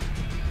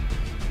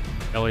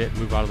 Elliot,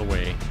 move out of the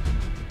way.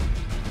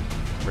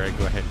 Greg,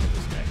 go ahead and hit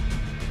this guy.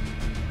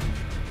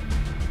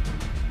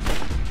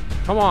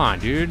 Come on,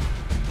 dude.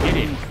 Get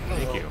in.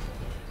 Thank you.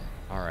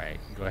 Alright,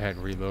 go ahead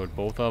and reload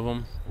both of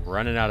them. We're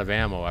running out of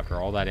ammo after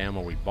all that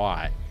ammo we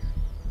bought.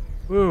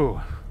 Woo.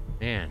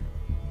 Man.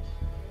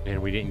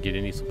 And we didn't get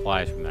any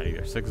supplies from that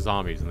either. 6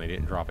 zombies and they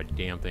didn't drop a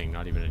damn thing,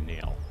 not even a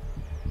nail.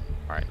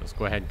 Alright, let's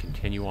go ahead and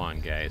continue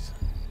on, guys.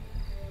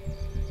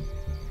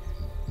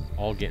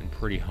 All getting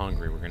pretty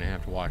hungry. We're going to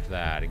have to watch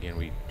that. Again,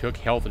 we took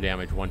health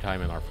damage one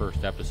time in our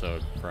first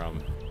episode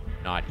from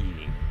not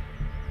eating.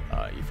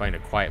 You find a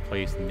quiet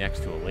place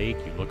next to a lake.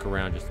 You look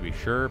around just to be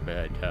sure,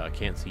 but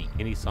can't see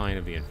any sign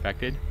of the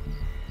infected.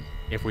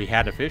 If we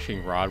had a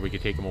fishing rod, we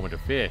could take a moment to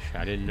fish.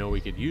 I didn't know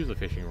we could use a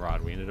fishing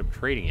rod. We ended up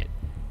trading it.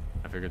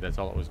 I figured that's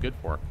all it was good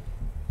for.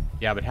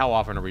 Yeah, but how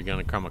often are we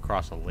going to come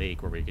across a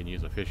lake where we can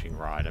use a fishing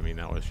rod? I mean,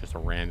 that was just a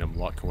random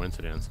luck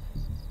coincidence.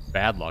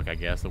 Bad luck, I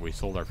guess, that we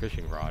sold our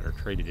fishing rod or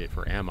traded it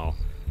for ammo.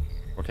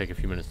 We'll take a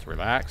few minutes to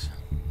relax.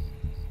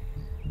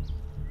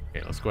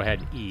 Okay, let's go ahead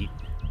and eat.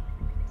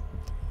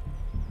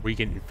 We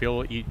can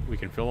fill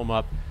them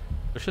up.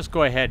 Let's just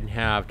go ahead and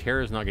have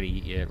Tara's not going to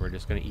eat yet. We're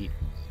just going to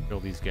fill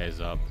these guys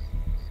up,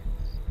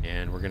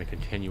 and we're going to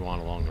continue on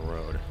along the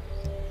road.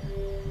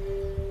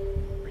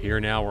 We're here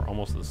now. We're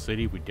almost at the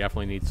city. We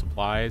definitely need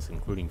supplies,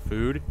 including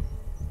food.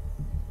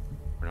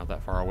 We're not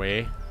that far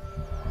away.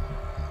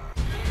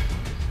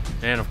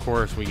 And of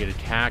course, we get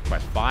attacked by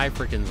 5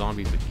 freaking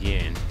zombies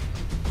again.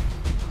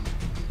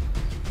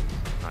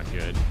 Not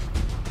good.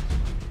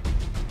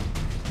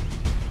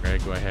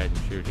 Greg, go ahead and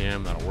shoot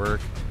him. That'll work.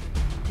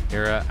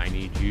 Tara, I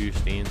need you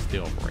staying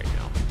still for right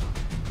now.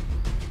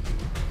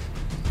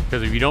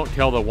 Because if you don't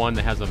tell the one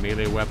that has a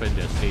melee weapon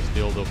to stay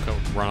still, they'll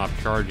run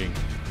off charging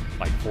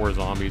like 4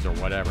 zombies or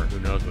whatever. Who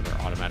knows what they're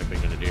automatically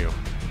going to do.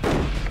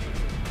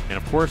 And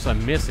of course,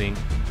 I'm missing.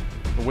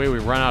 The way we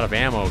run out of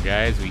ammo,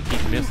 guys, we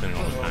keep missing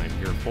all the time.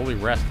 You're fully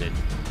rested,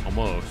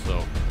 almost,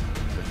 so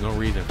there's no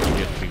reason for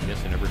you to be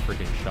missing every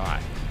freaking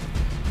shot.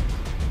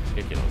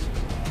 Ridiculous.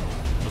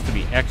 Supposed to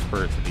be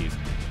experts at these.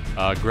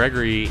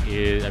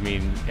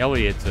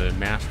 Elliot's a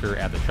master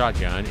at the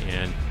shotgun,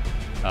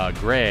 and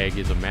Greg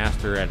is a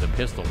master at the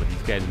pistol, but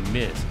these guys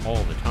miss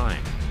all the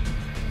time.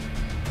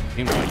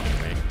 Seems like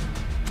it, right?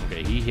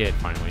 Okay, he hit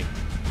finally.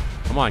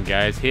 Come on,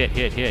 guys, hit.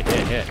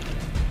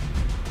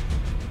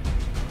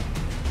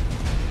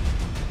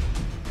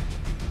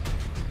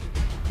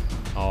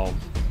 Oh,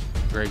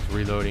 Greg's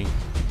reloading.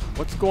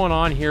 What's going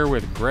on here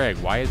with Greg?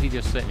 Why is he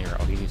just sitting here?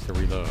 Oh, he needs to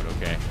reload.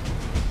 Okay.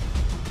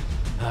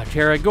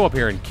 Tara, go up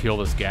here and kill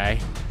this guy.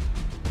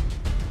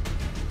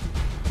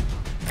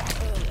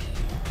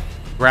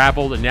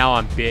 Grappled, and now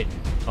I'm bitten.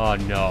 Oh,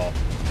 no.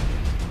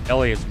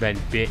 Elliot's been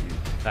bitten.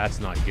 That's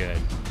not good.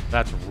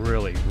 That's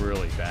really,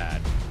 really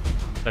bad.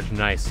 Such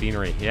nice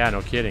scenery. Yeah,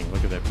 no kidding.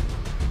 Look at that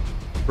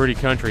pretty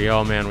country.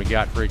 Oh, man, we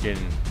got freaking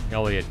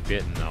Elliot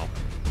bitten, though.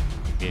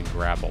 Being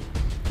grappled.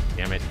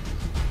 Damn it.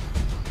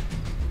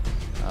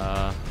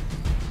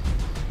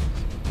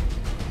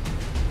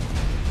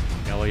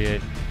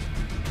 Elliot.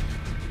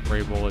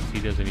 Spray bullets. He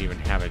doesn't even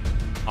have an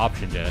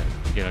option to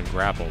get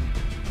ungrappled.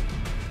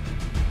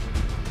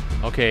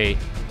 Okay,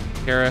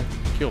 Tara,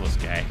 kill this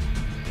guy.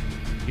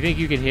 You think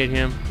you can hit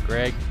him,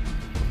 Greg,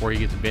 before he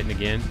gets bitten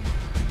again?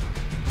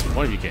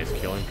 One of you guys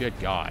kill him. Good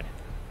God.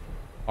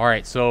 All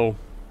right, so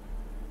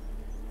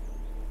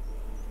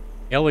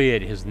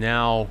Elliot is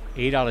now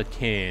 8 out of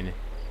 10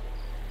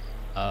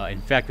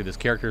 infected. This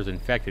character is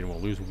infected and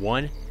will lose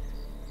 1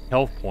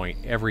 health point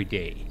every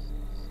day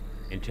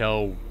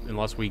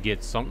unless we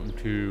get something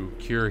to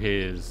cure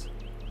his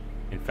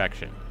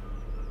infection,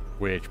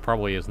 which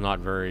probably is not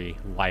very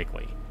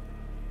likely.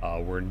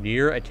 We're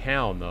near a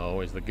town,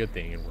 though, is the good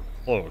thing, and we're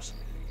close.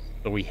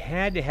 So we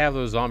had to have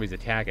those zombies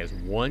attack us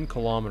 1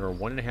 kilometer,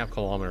 1.5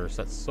 kilometers.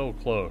 That's so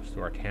close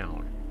to our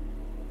town.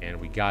 And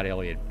we got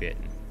Elliot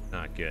bitten.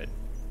 Not good.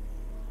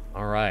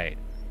 All right.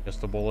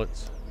 Just the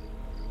bullets.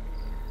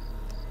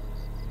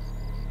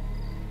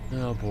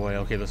 Oh, boy.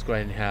 Okay, let's go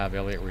ahead and have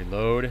Elliot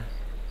reload.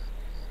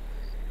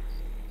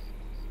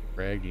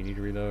 Greg, do you need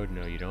to reload?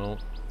 No, you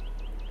don't.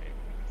 Okay.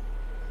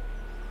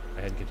 Go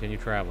ahead and continue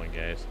traveling,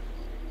 guys.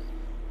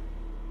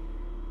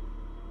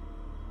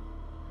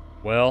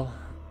 Well,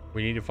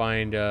 we need to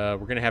find, we're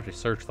going to have to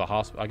search the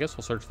hospital. I guess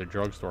we'll search the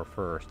drugstore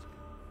first.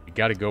 We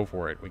got to go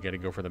for it. We got to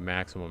go for the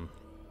maximum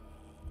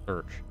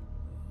search.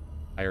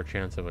 Higher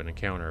chance of an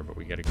encounter, but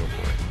we got to go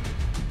for it.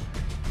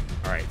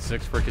 Alright,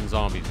 6 freaking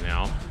zombies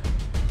now.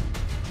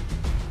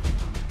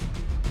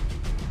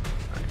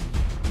 Alright.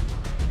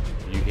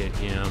 You hit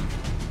him.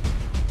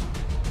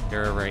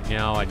 Tara, right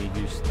now, I don't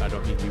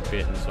need you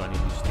bitten, so I need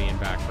you to stand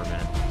back for a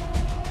minute.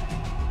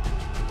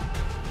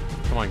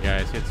 Come on,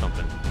 guys, hit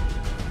something.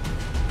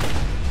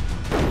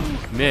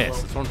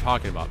 Miss. That's what I'm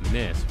talking about.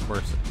 Miss. Of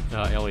course,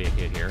 Elliot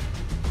hit here.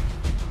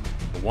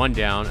 1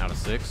 down out of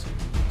 6.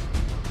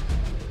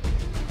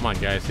 Come on,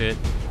 guys, hit.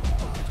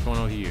 What's going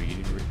on with you? You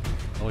need to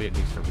Elliot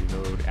needs to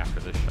reload after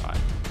this shot.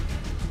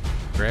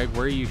 Greg,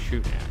 where are you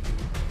shooting at?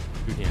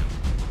 Shoot him.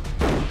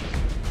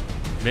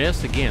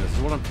 Miss again. This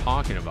is what I'm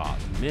talking about.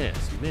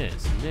 Miss,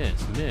 miss,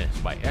 miss, miss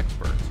by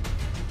experts.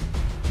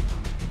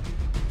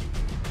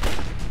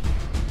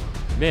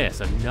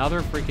 Miss.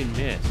 Another freaking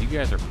miss. You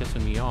guys are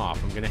pissing me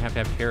off. I'm going to have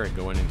Tara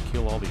go in and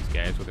kill all these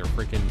guys with her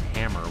freaking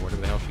hammer,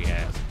 whatever the hell she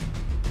has.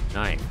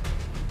 Knife.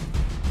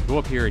 Go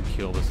up here and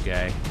kill this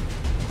guy,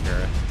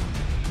 Tara.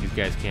 These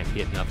guys can't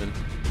hit nothing.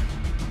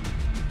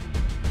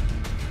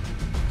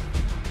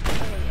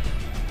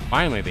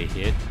 Finally they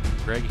hit.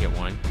 Greg hit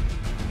one.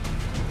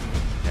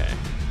 Okay.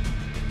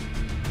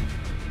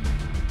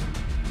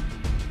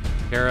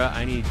 Tara,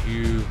 I need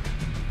you...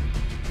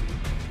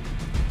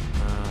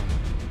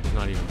 he's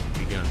not even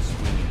begun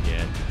swinging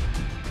yet.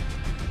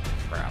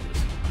 Crap, this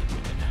is not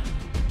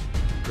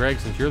good. Greg,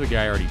 since you're the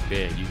guy already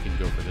bit, you can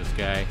go for this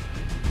guy.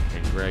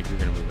 And Greg, you're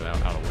going to move it out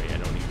of the way. I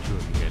don't need 2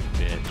 of you guys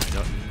bit. I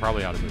know, you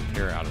probably ought to move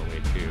Tara out of the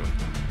way, too.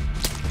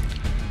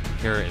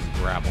 Tara is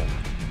grappled.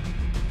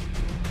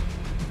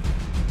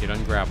 Get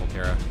ungrappled,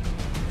 Tara.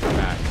 Get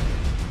back.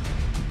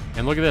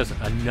 And look at this.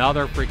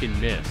 Another freaking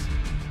miss.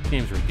 This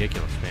game's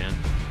ridiculous, man.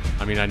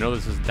 I mean, I know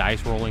this is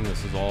dice rolling.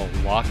 This is all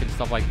luck and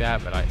stuff like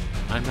that. But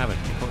I'm having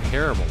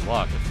terrible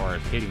luck as far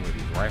as hitting with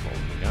these rifles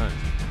and guns.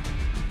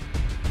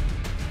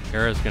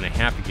 Tara's going to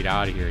have to get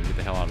out of here and get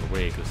the hell out of the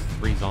way because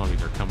 3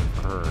 zombies are coming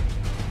for her.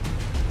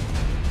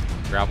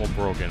 Grapple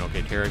broken.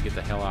 Okay, Tara, get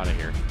the hell out of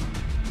here.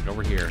 Get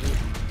over here.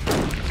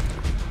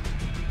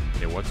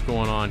 Okay, what's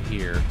going on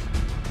here?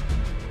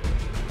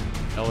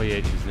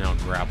 Elliot is now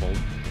grappled,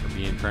 or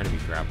trying to be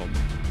grappled.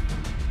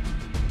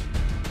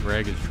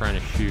 Greg is trying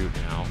to shoot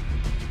now.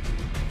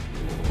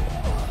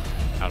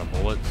 Out of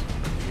bullets.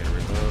 You gotta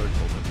reload.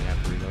 Both of them have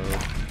to reload.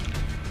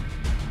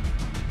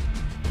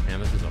 Man,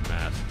 this is a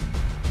mess.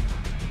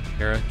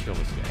 Tara, kill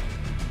this guy.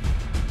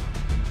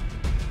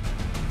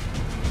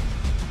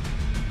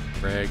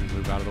 Greg,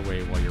 move out of the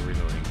way while you're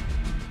reloading.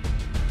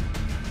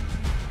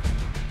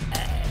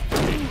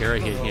 Okay, Tara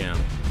hit him.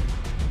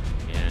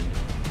 And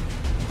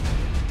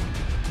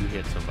you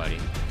hit somebody.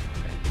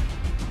 Okay.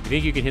 You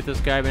think you can hit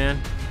this guy,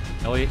 man?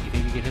 Elliot, you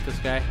think you can hit this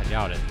guy? I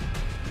doubt it.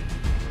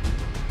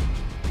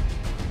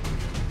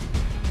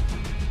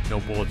 No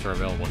bullets are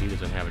available. He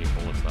doesn't have any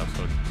bullets left,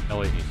 so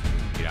Elliot needs to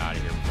get out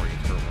of here before he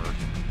gets hurt worse.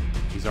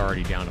 He's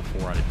already down to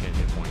 4 out of 10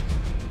 hit points.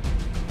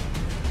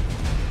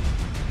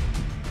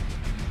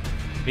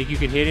 Think you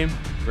can hit him?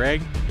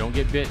 Greg, don't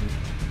get bitten.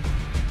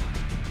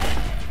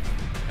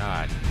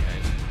 God,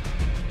 guys.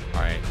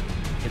 Alright,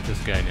 hit this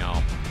guy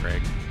now,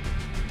 Greg.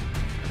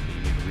 You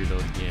need to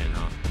reload again,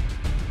 huh?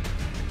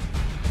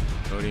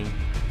 Loading.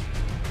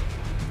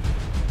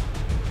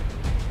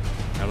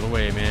 Out of the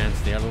way, man.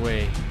 Stay out of the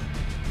way.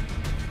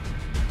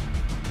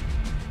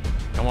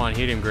 Come on,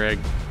 hit him, Greg.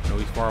 I know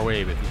he's far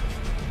away, but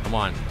come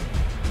on.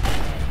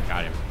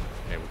 Got him.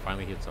 Okay, we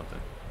finally hit something.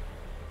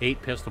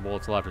 8 pistol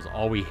bullets left is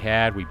all we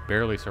had. We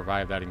barely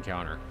survived that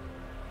encounter.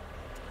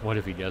 What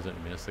if he doesn't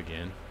miss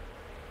again?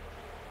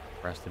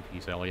 Rest in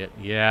peace, Elliot.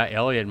 Yeah,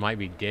 Elliot might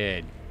be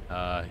dead.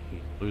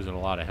 He's losing a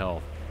lot of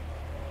health.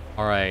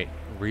 Alright,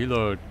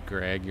 reload,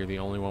 Greg. You're the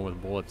only one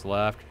with bullets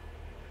left.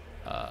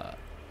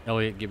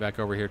 Elliot, get back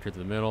over here to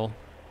the middle.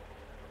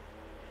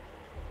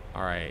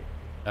 Alright,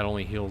 that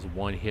only heals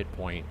 1 hit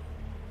point.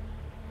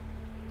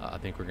 I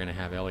think we're going to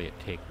have Elliot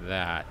take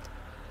that.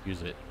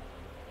 Use it.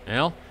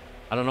 Well,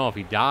 I don't know if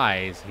he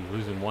dies. He's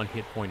losing 1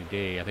 hit point a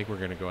day. I think we're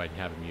going to go ahead and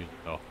have him use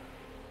it, though.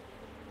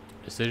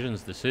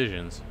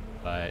 Decisions.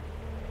 But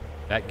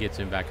that gets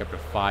him back up to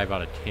 5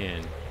 out of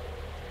 10.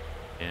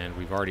 And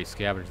we've already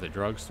scavenged the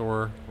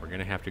drugstore. We're going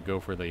to have to go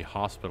for the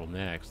hospital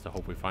next to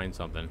hope we find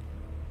something.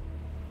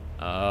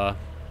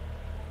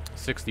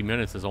 60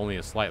 minutes is only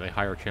a slightly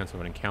higher chance of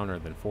an encounter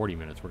than 40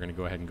 minutes. We're going to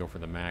go ahead and go for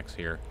the max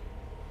here.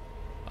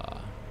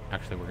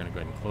 Actually, we're going to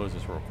go ahead and close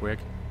this real quick.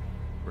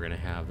 We're going to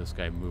have this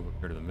guy move up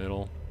here to the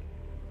middle.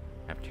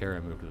 Have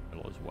Tara move to the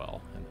middle as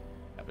well. And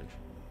scavenge.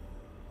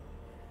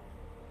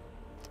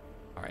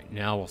 Alright,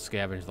 now we'll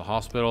scavenge the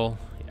hospital.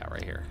 Yeah,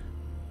 right here.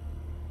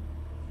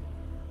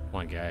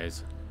 Come on,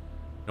 guys.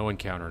 No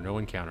encounter, no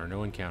encounter,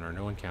 no encounter,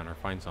 no encounter.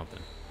 Find something,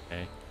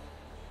 okay?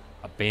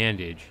 A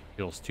bandage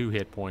heals 2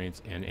 hit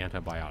points and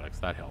antibiotics.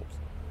 That helps.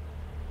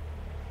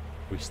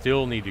 We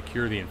still need to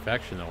cure the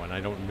infection, though, and I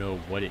don't know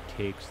what it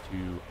takes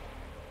to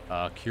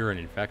cure an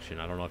infection.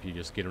 I don't know if you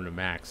just get them to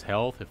max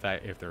health,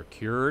 if they're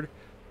cured,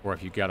 or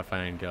if you got to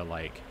find,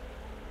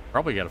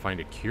 probably got to find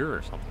a cure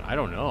or something. I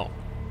don't know.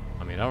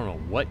 I mean, I don't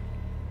know what...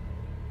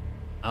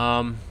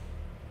 I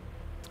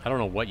don't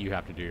know what you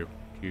have to do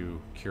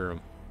to cure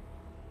them.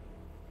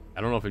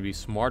 I don't know if it'd be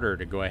smarter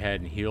to go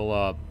ahead and heal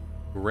up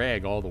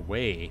Greg all the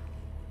way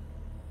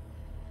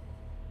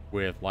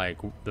with, like,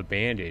 the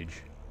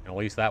bandage. And at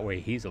least that way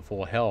he's at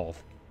full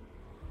health.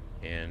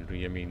 And,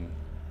 I mean,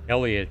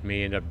 Elliot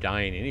may end up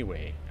dying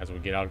anyway as we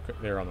get out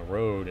there on the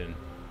road and,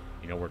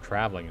 you know, we're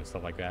traveling and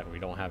stuff like that. And we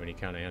don't have any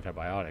kind of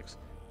antibiotics.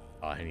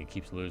 And he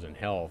keeps losing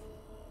health.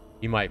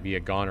 He might be a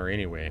goner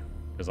anyway.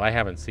 Because I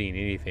haven't seen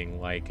anything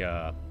like,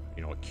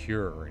 you know, a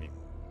cure or anything.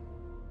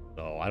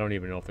 So I don't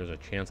even know if there's a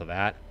chance of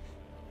that.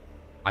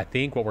 I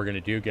think what we're going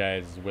to do,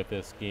 guys, is with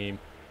this game,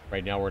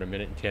 right now we're at 1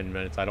 minute and 10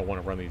 minutes. I don't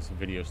want to run these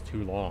videos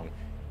too long.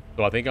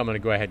 So I think I'm going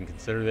to go ahead and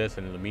consider this.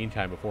 And in the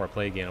meantime, before I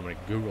play again, I'm going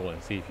to Google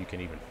and see if you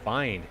can even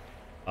find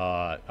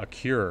a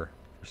cure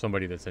for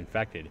somebody that's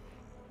infected,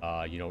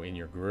 you know, in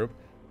your group.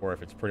 Or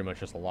if it's pretty much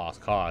just a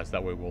lost cause.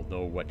 That way we'll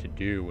know what to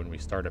do when we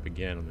start up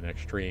again on the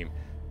next stream.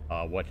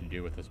 What to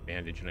do with this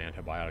bandage and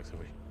antibiotics. If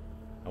we should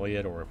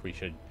Elliot, or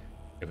if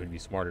it would be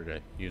smarter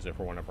to use it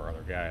for one of our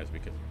other guys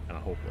because it's kind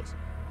of hopeless.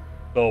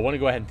 So I want to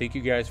go ahead and thank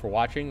you guys for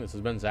watching. This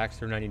has been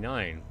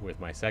Zack99 with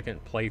my second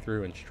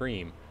playthrough and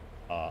stream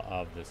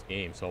of this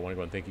game. So I want to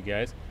go and thank you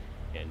guys,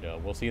 and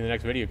we'll see you in the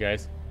next video,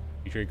 guys.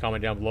 Be sure you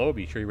comment down below.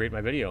 Be sure you rate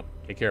my video.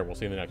 Take care. We'll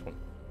see you in the next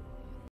one.